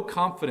 Put no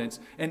confidence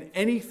in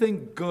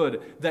anything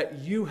good that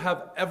you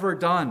have ever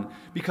done,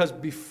 because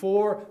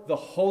before the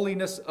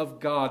holiness of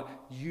God,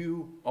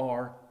 you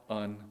are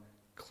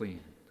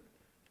unclean.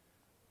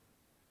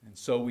 And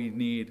so we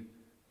need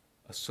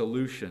a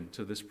solution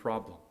to this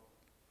problem.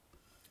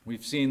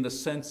 We've seen the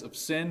sense of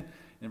sin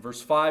in verse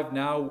 5.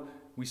 Now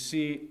we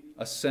see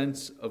a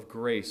sense of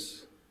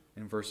grace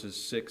in verses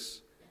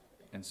 6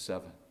 and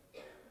 7.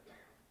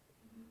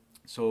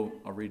 So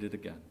I'll read it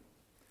again.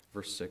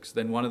 Verse 6.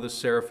 Then one of the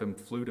seraphim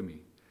flew to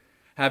me,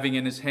 having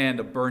in his hand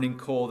a burning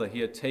coal that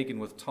he had taken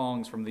with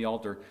tongs from the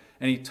altar.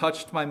 And he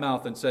touched my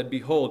mouth and said,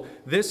 Behold,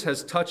 this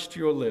has touched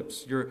your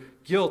lips. Your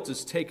guilt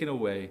is taken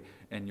away,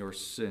 and your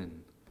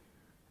sin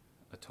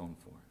atoned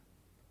for.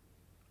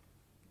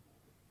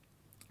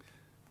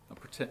 Now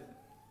pretend.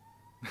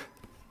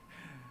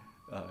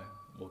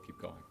 We'll keep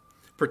going.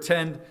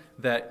 Pretend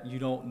that you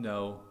don't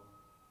know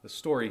the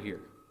story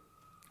here.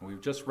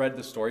 We've just read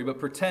the story, but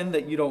pretend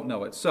that you don't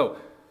know it. So,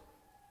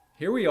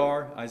 here we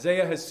are.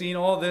 Isaiah has seen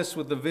all this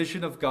with the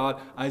vision of God.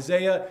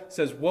 Isaiah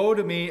says, Woe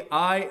to me,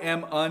 I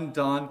am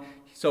undone.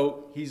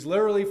 So he's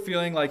literally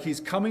feeling like he's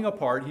coming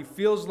apart. He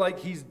feels like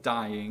he's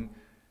dying.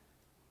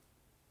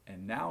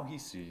 And now he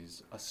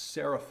sees a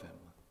seraphim.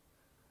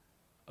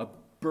 A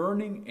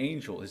burning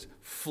angel is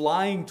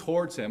flying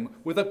towards him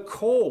with a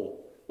coal.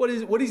 What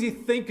does he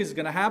think is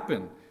going to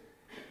happen?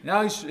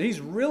 Now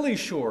he's really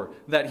sure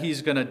that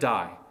he's going to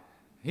die.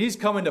 He's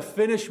coming to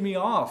finish me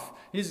off.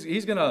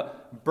 He's going to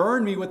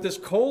burn me with this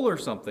coal or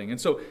something.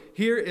 And so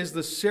here is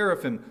the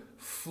seraphim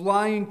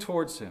flying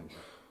towards him.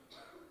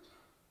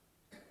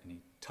 And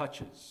he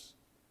touches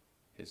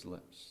his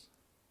lips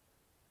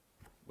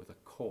with a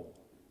coal.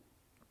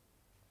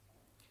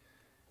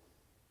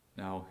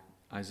 Now,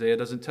 Isaiah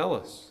doesn't tell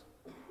us.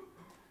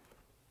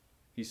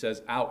 He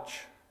says,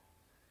 ouch.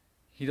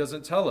 He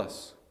doesn't tell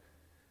us.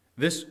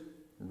 This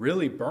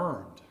really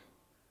burned.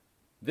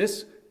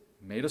 This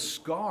made a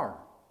scar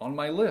on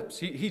my lips.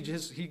 He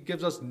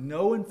gives us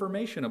no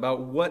information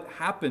about what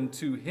happened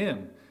to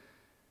him.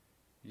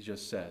 He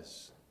just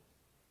says,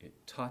 it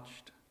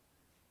touched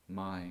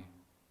my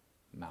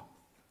mouth.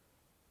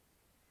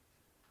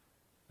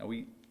 Now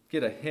we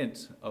get a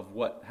hint of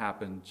what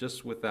happened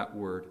just with that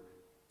word,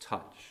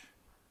 touch.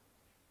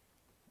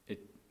 It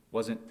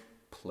wasn't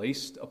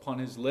placed upon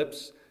his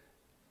lips,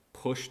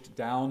 pushed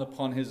down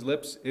upon his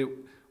lips. It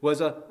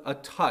was a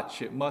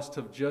touch. It must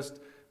have just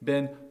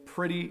been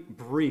pretty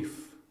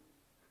brief,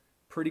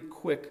 pretty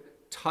quick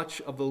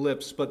touch of the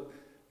lips, but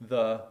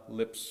the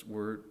lips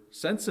were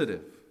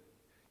sensitive.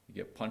 You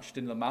get punched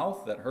in the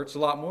mouth, that hurts a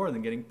lot more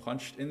than getting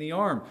punched in the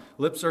arm.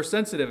 Lips are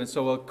sensitive, and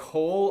so a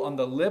coal on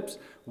the lips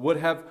would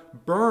have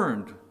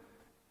burned.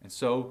 And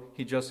so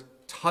he just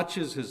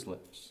touches his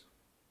lips.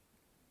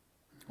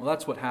 Well,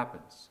 that's what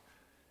happens.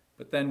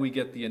 But then we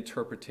get the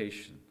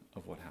interpretation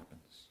of what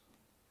happens.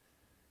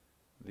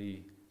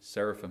 The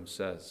seraphim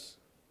says,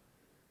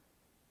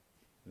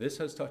 this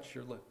has touched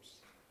your lips.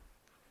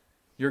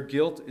 Your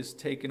guilt is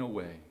taken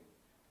away,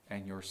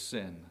 and your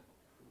sin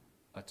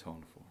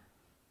atoned for.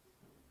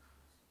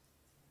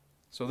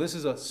 So this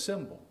is a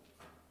symbol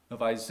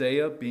of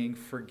Isaiah being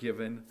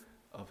forgiven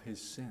of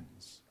his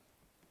sins.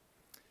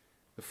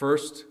 The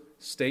first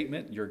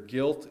statement, your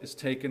guilt is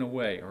taken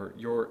away, or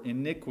your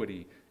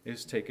iniquity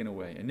is taken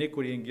away.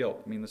 Iniquity and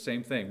guilt mean the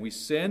same thing. We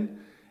sin,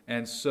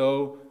 and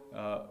so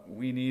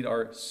we need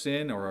our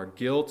sin or our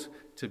guilt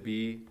to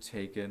be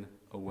taken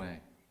away.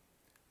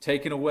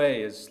 Taken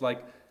away is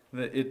like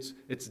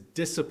it's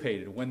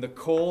dissipated. When the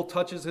coal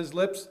touches his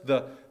lips,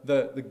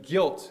 the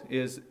guilt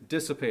is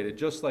dissipated.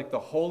 Just like the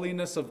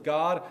holiness of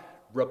God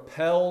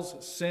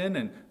repels sin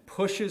and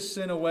pushes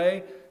sin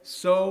away,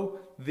 so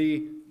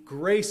the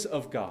grace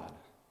of God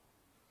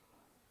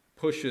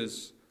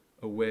pushes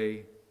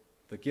away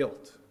the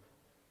guilt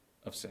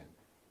of sin.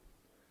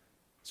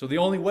 So the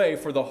only way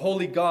for the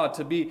holy God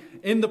to be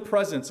in the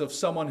presence of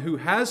someone who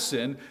has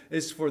sinned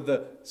is for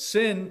the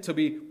sin to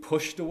be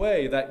pushed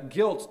away, that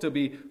guilt to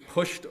be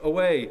pushed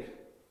away.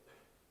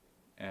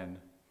 And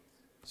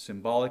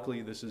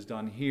symbolically, this is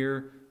done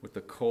here with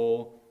the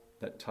coal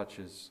that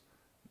touches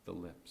the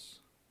lips.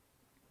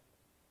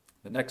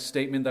 The next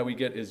statement that we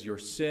get is, your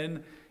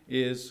sin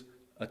is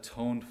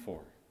atoned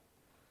for.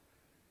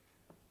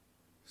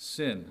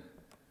 Sin,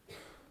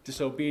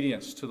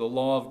 disobedience to the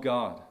law of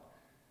God,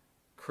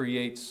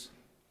 creates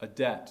a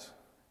debt.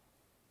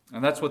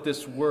 And that's what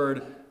this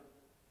word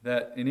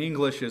that in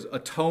English is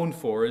atoned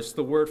for is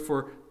the word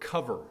for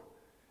cover.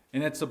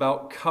 And it's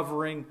about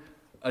covering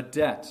a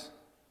debt.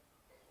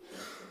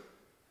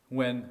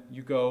 When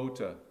you go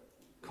to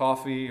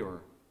coffee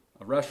or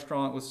a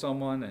restaurant with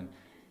someone and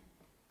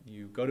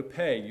you go to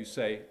pay, you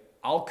say,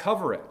 I'll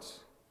cover it.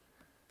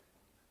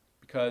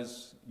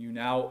 Because you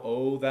now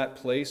owe that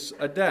place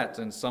a debt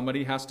and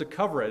somebody has to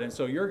cover it. And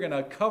so you're going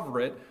to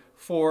cover it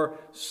for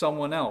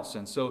someone else.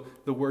 And so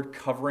the word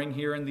covering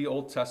here in the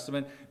Old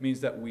Testament means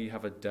that we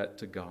have a debt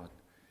to God.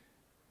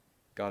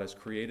 God has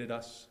created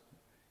us.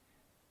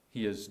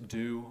 He is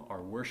due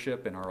our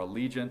worship and our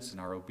allegiance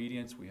and our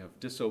obedience. We have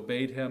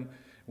disobeyed him.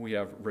 We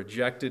have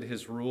rejected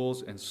his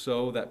rules. And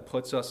so that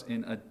puts us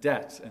in a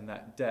debt, and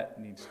that debt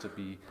needs to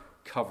be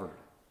covered.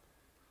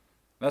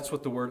 That's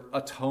what the word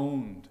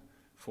atoned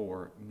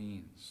for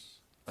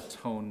means.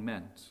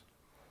 Atonement.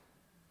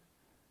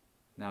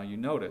 Now you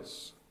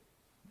notice,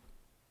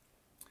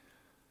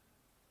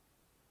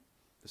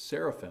 the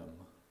seraphim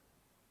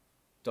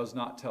does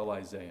not tell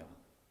Isaiah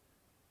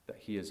that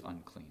he is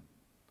unclean.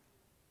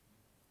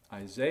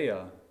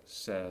 Isaiah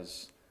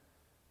says,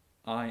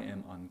 I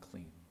am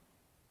unclean.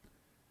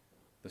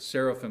 The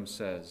seraphim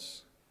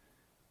says,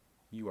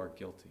 you are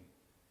guilty.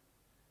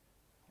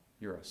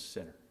 You're a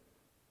sinner.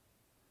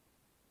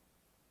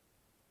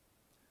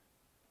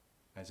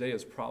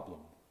 Isaiah's problem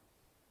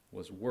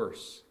was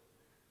worse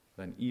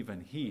than even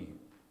he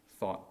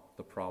thought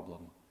the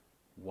problem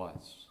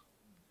was.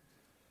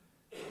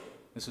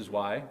 This is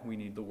why we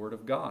need the Word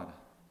of God.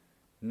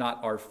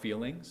 Not our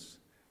feelings,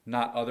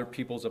 not other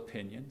people's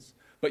opinions,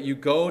 but you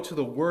go to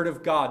the Word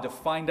of God to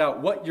find out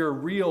what your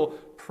real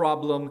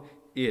problem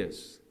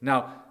is.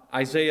 Now,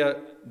 Isaiah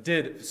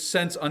did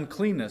sense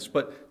uncleanness,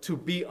 but to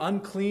be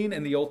unclean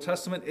in the Old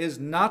Testament is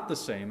not the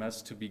same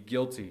as to be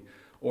guilty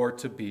or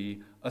to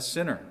be a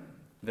sinner.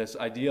 This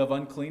idea of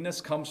uncleanness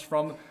comes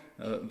from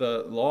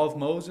the law of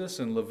Moses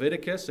and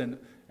Leviticus,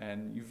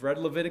 and you've read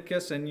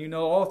Leviticus, and you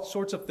know all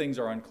sorts of things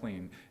are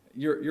unclean.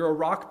 You're a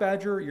rock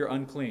badger, you're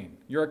unclean.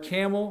 You're a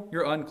camel,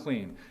 you're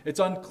unclean. It's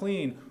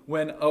unclean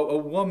when a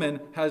woman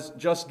has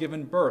just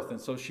given birth,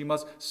 and so she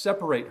must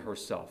separate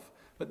herself.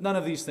 But none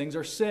of these things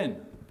are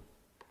sin.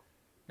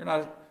 You're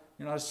not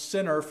a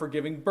sinner for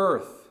giving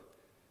birth.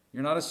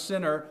 You're not a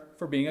sinner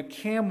for being a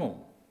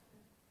camel.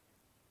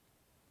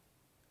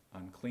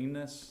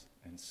 Uncleanness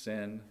and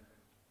sin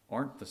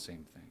aren't the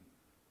same thing.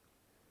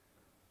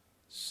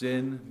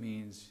 Sin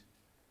means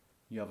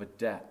you have a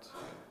debt.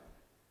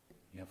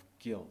 You have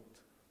guilt.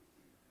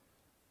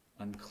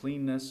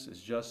 Uncleanness is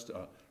just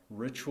a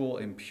ritual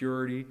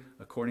impurity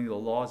according to the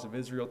laws of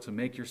Israel to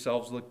make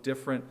yourselves look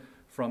different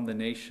from the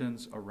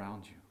nations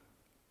around you.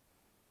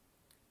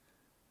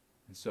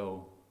 And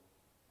so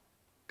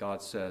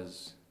God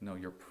says, no,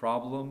 your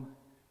problem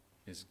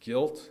is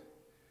guilt.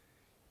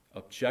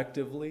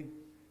 Objectively,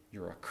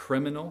 you're a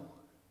criminal.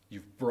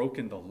 You've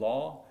broken the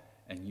law,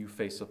 and you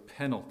face a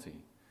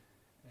penalty.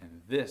 And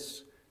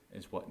this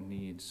is what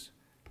needs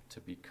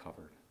to be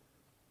covered.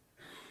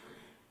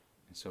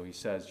 And so he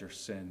says your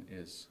sin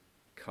is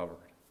covered.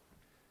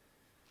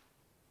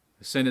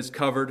 The sin is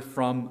covered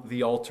from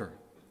the altar,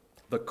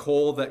 the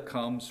coal that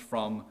comes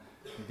from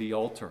the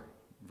altar,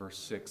 verse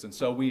 6. And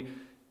so we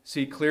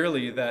see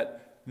clearly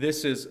that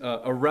this is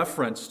a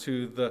reference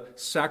to the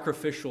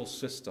sacrificial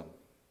system.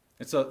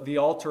 It's the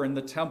altar in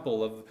the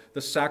temple of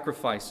the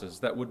sacrifices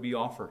that would be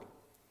offered.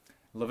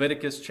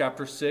 Leviticus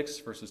chapter 6,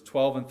 verses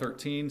 12 and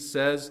 13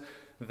 says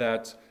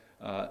that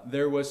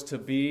there was to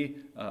be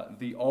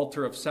the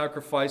altar of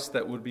sacrifice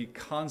that would be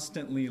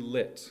constantly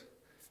lit.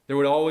 There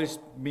would always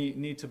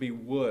need to be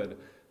wood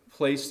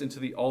placed into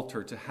the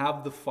altar to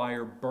have the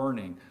fire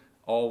burning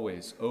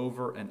always,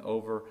 over and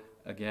over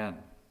again.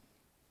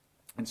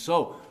 And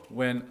so,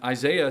 when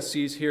Isaiah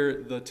sees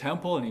here the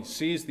temple and he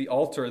sees the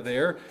altar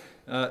there,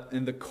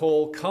 and the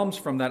coal comes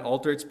from that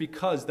altar, it's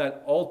because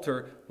that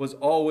altar was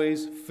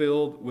always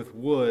filled with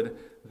wood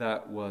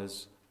that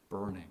was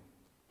burning.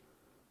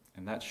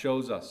 And that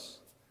shows us,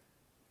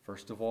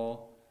 first of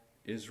all,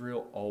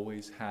 Israel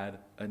always had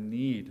a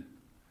need.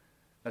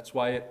 That's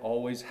why it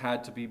always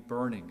had to be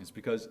burning, is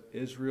because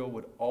Israel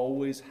would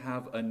always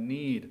have a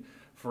need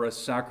for a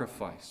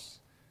sacrifice.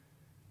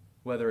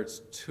 Whether it's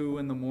 2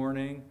 in the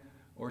morning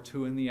or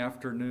 2 in the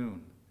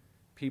afternoon,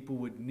 people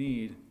would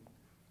need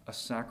a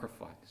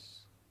sacrifice.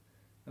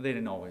 And they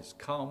didn't always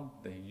come.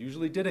 They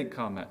usually didn't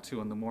come at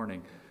 2 in the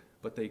morning,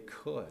 but they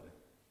could.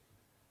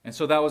 And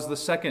so that was the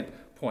second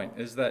point,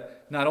 is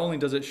that not only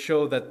does it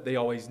show that they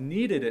always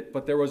needed it,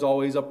 but there was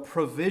always a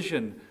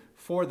provision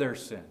for their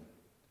sin.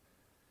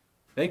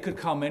 They could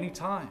come any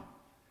time.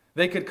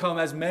 They could come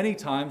as many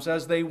times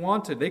as they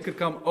wanted. They could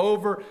come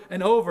over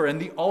and over,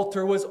 and the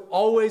altar was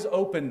always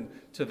open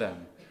to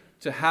them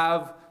to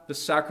have the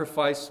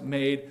sacrifice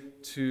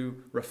made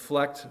to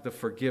reflect the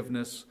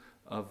forgiveness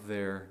of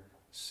their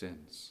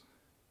sins.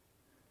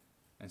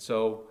 And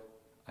so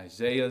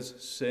Isaiah's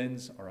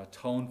sins are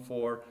atoned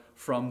for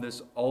from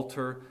this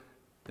altar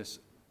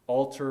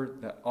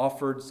that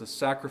offered the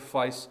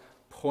sacrifice,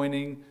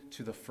 pointing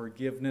to the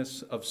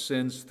forgiveness of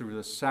sins through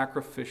the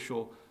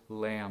sacrificial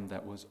lamb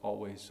that was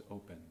always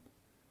open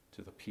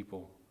to the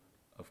people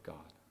of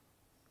God.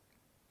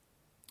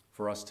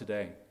 For us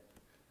today,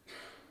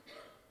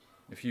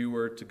 if you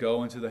were to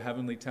go into the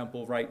heavenly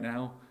temple right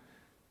now,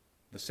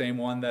 the same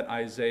one that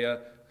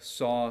Isaiah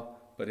saw,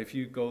 but if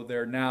you go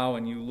there now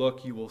and you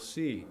look, you will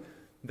see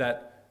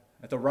that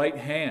at the right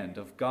hand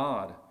of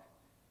God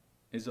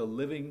is a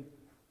living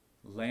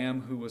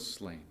lamb who was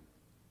slain.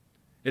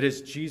 It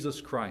is Jesus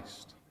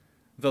Christ,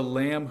 the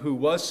lamb who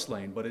was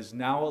slain but is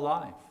now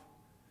alive.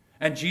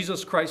 And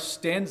Jesus Christ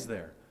stands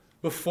there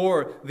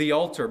before the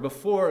altar,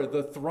 before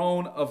the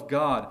throne of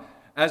God,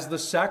 as the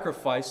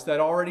sacrifice that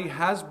already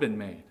has been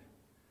made.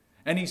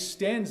 And he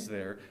stands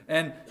there,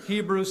 and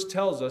Hebrews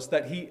tells us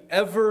that he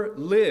ever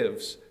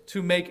lives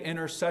to make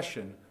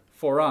intercession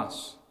for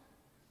us.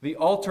 The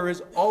altar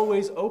is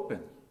always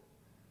open.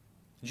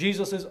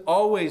 Jesus is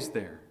always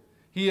there.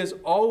 He is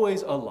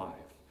always alive.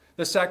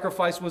 The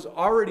sacrifice was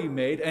already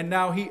made, and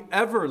now he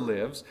ever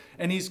lives,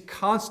 and he's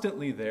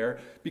constantly there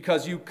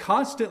because you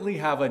constantly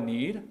have a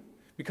need,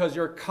 because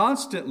you're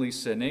constantly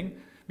sinning,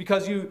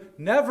 because you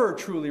never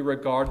truly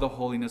regard the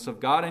holiness of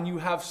God, and you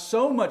have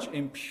so much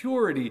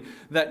impurity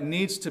that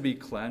needs to be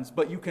cleansed,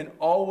 but you can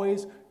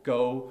always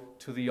go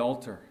to the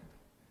altar.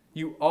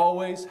 You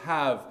always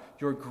have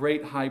your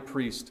great high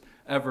priest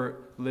ever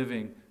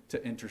living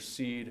to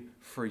intercede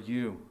for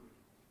you.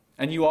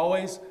 And you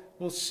always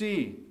will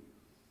see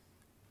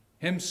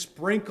him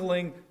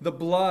sprinkling the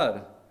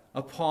blood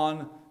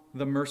upon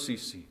the mercy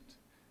seat.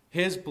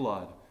 His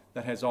blood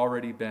that has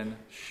already been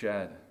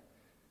shed.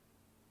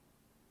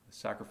 The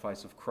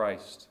sacrifice of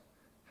Christ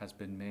has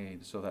been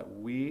made so that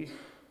we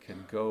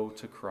can go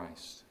to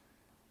Christ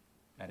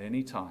at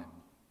any time,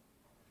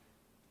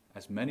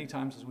 as many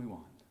times as we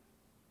want.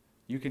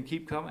 You can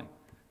keep coming,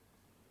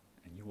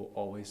 and you will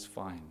always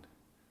find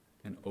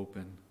an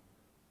open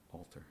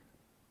altar.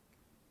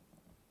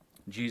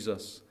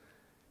 Jesus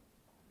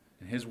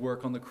and his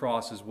work on the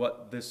cross is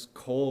what this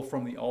coal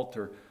from the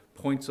altar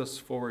points us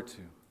forward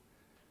to.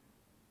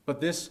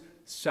 But this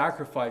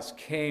sacrifice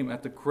came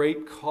at the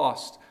great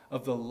cost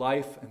of the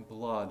life and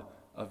blood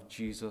of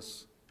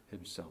Jesus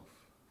himself.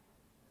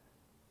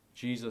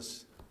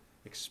 Jesus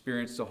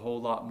experienced a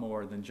whole lot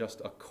more than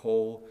just a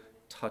coal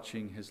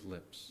touching his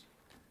lips,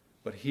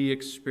 but he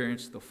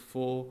experienced the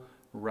full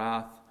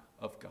wrath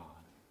of God.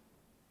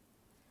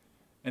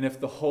 And if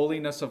the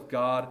holiness of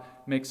God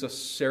makes a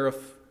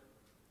seraph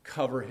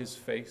cover his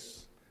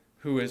face,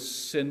 who is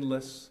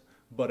sinless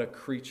but a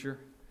creature,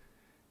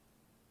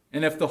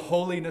 and if the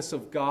holiness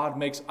of God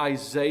makes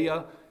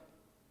Isaiah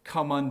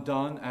come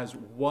undone as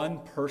one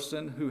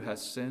person who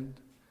has sinned,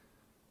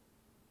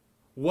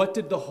 what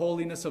did the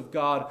holiness of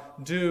God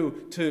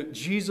do to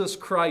Jesus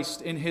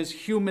Christ in his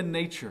human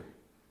nature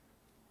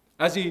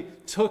as he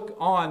took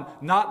on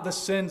not the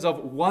sins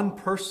of one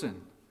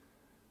person,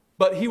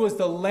 but he was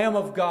the Lamb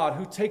of God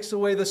who takes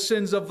away the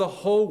sins of the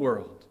whole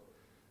world?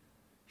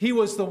 He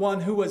was the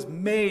one who was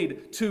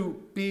made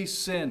to be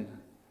sin.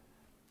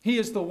 He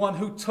is the one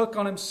who took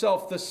on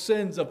himself the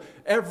sins of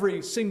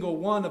every single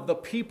one of the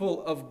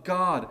people of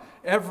God,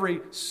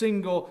 every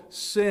single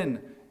sin.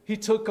 He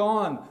took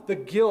on the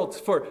guilt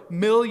for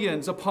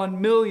millions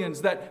upon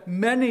millions that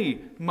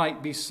many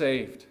might be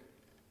saved.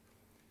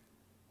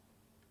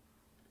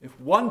 If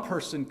one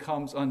person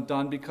comes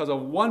undone because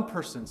of one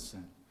person's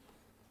sin,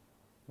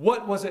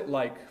 what was it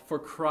like for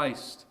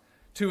Christ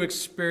to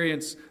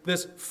experience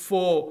this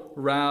full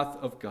wrath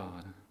of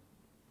God?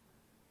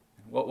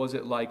 And what was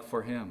it like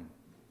for him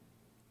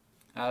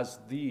as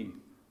the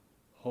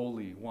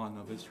Holy One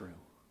of Israel,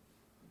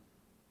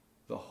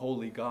 the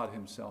holy God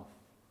himself,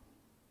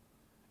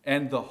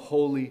 and the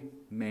holy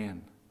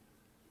man,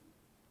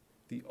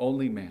 the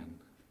only man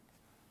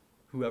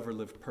who ever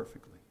lived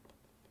perfectly,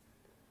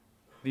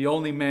 the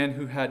only man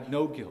who had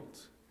no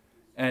guilt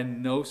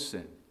and no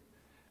sin,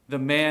 the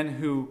man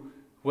who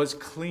was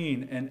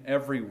clean in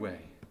every way,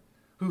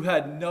 who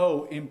had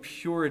no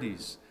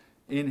impurities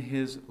in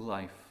his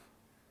life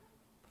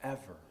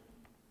ever.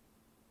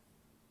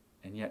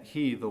 And yet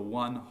he, the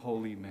one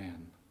holy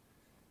man,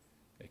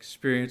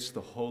 experienced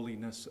the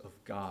holiness of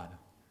God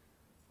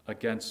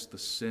against the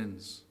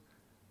sins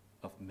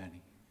of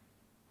many.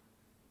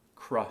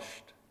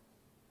 Crushed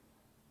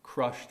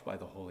by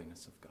the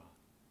holiness of God.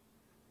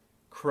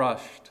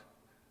 Crushed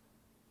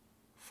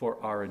for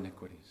our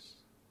iniquities.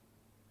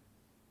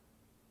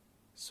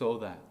 So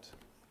that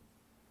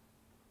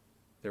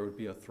there would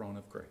be a throne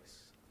of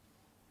grace.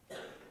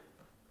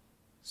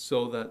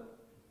 So that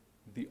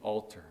the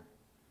altar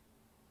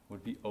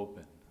would be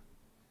open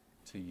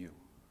to you.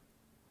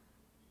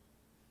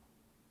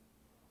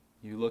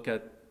 You look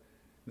at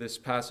this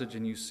passage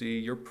and you see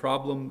your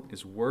problem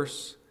is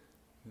worse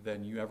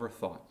than you ever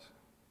thought.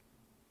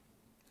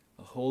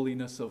 The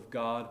holiness of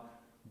God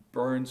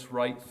burns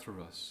right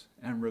through us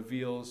and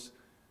reveals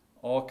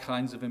all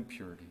kinds of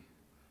impurity.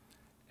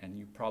 And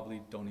you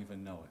probably don't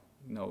even know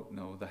it,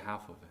 know the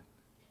half of it.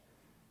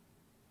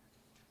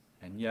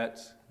 And yet,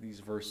 these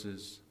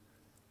verses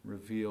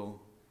reveal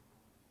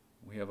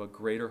we have a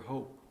greater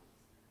hope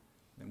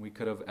than we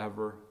could have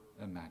ever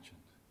imagined.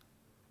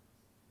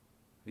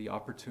 The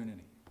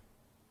opportunity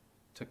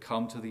to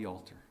come to the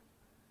altar,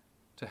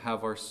 to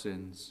have our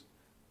sins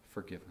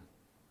forgiven.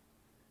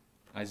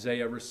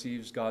 Isaiah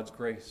receives God's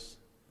grace,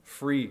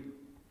 free.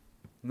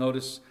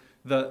 Notice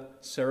the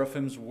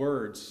seraphim's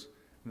words.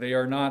 They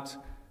are not,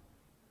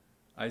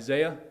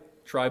 Isaiah,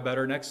 try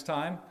better next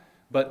time,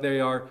 but they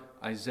are,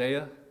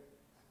 Isaiah,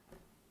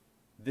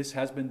 this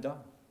has been done.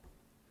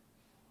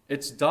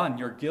 It's done.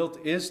 Your guilt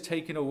is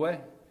taken away.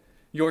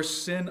 Your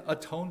sin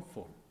atoned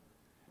for.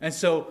 And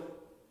so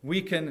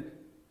we can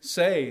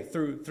say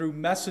through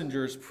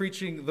messengers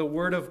preaching the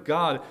word of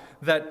God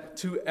that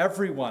to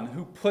everyone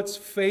who puts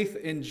faith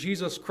in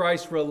Jesus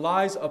Christ,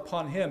 relies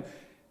upon him,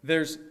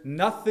 there's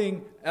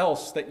nothing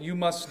else that you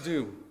must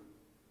do.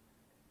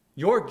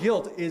 Your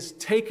guilt is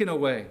taken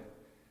away.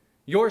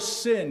 Your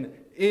sin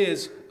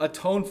is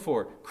atoned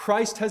for.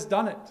 Christ has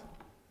done it.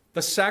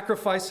 The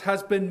sacrifice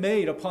has been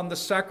made upon the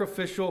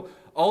sacrificial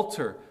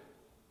altar.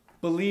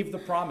 Believe the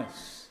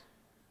promise.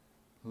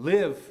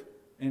 Live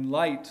in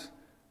light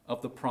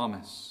of the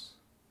promise.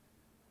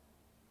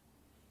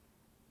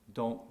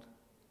 Don't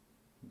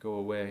go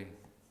away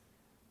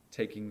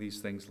taking these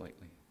things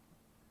lightly.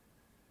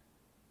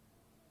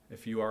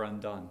 If you are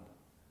undone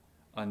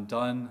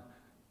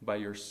by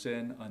your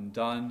sin,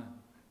 undone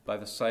by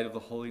the sight of the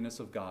holiness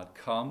of God,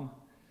 come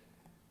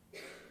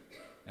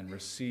and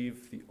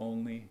receive the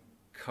only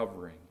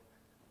covering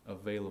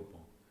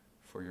available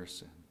for your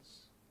sins.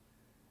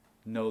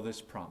 Know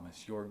this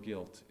promise: your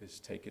guilt is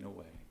taken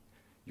away,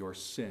 your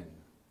sin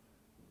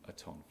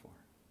atoned for.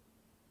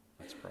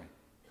 Let's pray.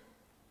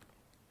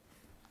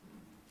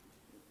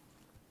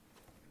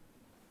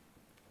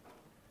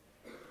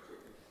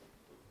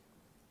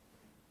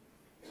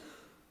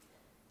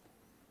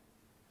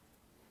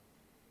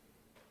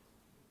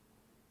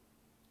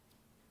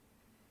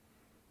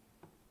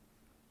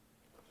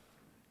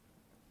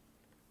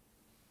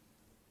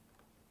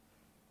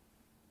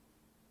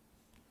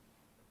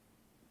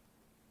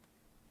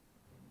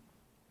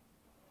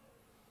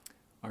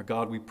 Our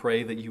God, we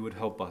pray that you would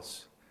help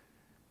us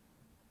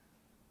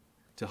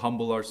to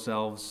humble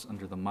ourselves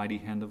under the mighty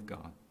hand of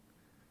God.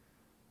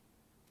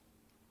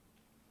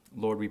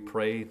 Lord, we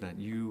pray that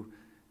you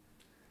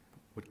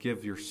would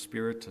give your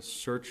Spirit to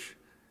search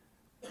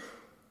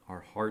our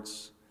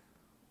hearts.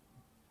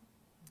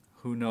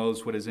 Who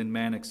knows what is in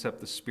man except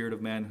the Spirit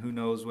of man? Who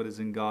knows what is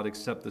in God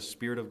except the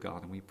Spirit of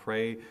God? And we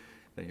pray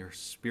that your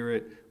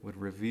Spirit would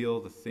reveal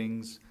the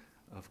things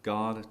of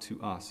God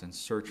to us and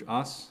search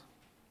us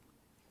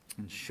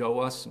and show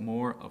us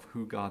more of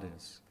who God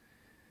is.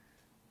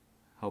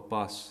 Help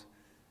us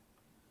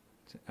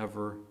to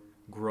ever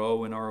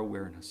grow in our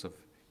awareness of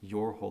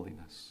your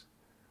holiness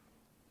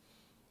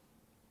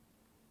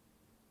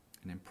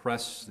and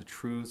impress the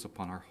truths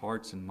upon our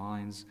hearts and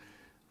minds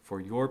for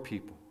your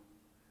people,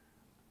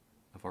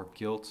 of our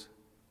guilt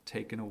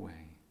taken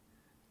away,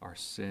 our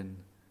sin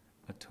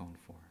atoned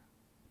for.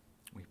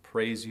 We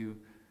praise you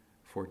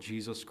for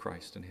Jesus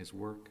Christ and his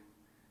work.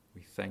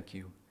 We thank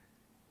you.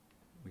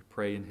 We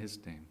pray in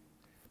his name.